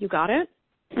journey. You got it?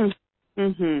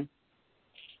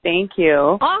 Thank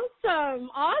you.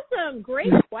 Awesome.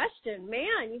 Great question.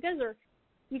 Man, you guys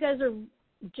are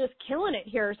just killing it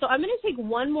here. So I'm going to take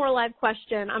one more live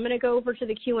question. I'm going to go over to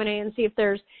the Q&A and see if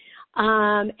there's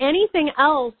anything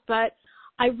else, but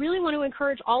I really want to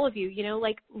encourage all of you,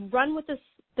 run with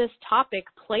this topic,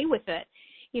 play with it,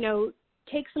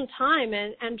 take some time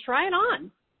and try it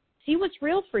on. See what's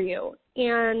real for you,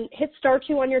 and hit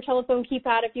 *2 on your telephone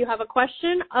keypad if you have a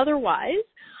question. Otherwise,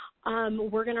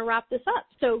 we're going to wrap this up.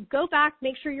 So go back,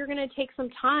 make sure you're going to take some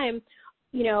time,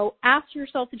 ask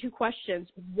yourself the 2 questions.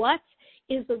 What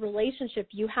is the relationship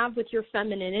you have with your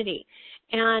femininity,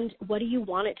 and what do you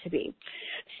want it to be?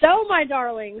 So, my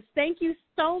darlings, thank you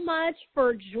so much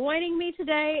for joining me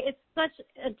today. It's such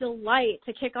a delight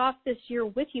to kick off this year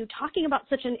with you, talking about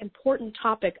such an important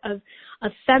topic of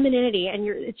femininity, and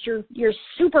it's your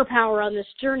superpower on this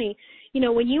journey.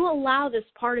 When you allow this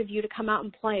part of you to come out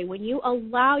and play, when you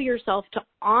allow yourself to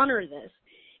honor this,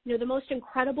 the most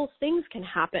incredible things can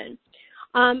happen.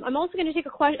 I'm also going to take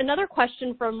another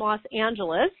question from Los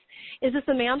Angeles. Is this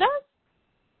Amanda?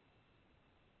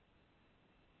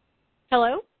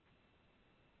 Hello?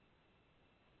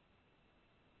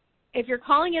 If you're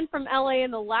calling in from LA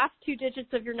and the last 2 digits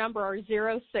of your number are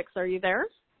 06, are you there?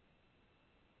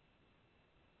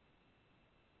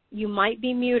 You might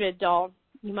be muted, doll.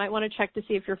 You might want to check to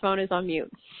see if your phone is on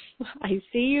mute. I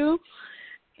see you.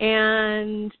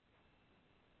 And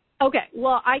okay,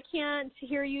 well, I can't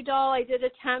hear you, doll. I did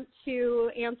attempt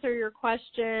to answer your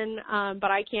question,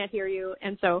 but I can't hear you,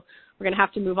 and so we're going to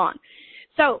have to move on.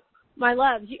 So, my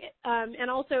loves, and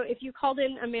also if you called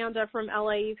in Amanda from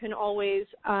LA, you can always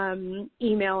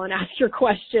email and ask your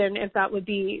question if that would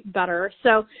be better.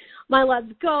 So, my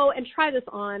loves, go and try this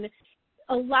on.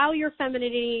 allow your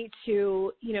femininity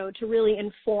to, you know, to really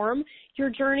inform your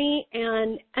journey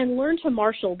and learn to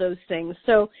marshal those things.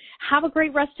 So have a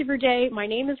great rest of your day. My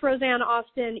name is Roseanne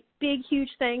Austin. Big, huge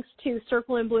thanks to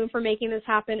Circle and Bloom for making this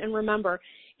happen. And remember,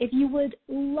 if you would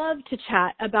love to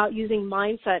chat about using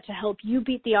mindset to help you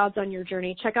beat the odds on your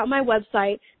journey, check out my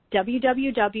website,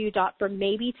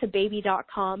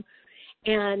 www.frommaybe2baby.com.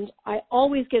 And I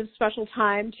always give special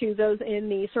time to those in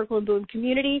the Circle and Bloom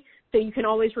community, so you can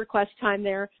always request time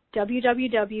there,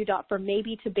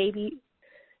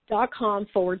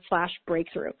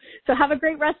 www.frommaybe2baby.com/breakthrough. So have a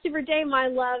great rest of your day, my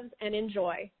loves, and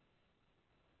enjoy.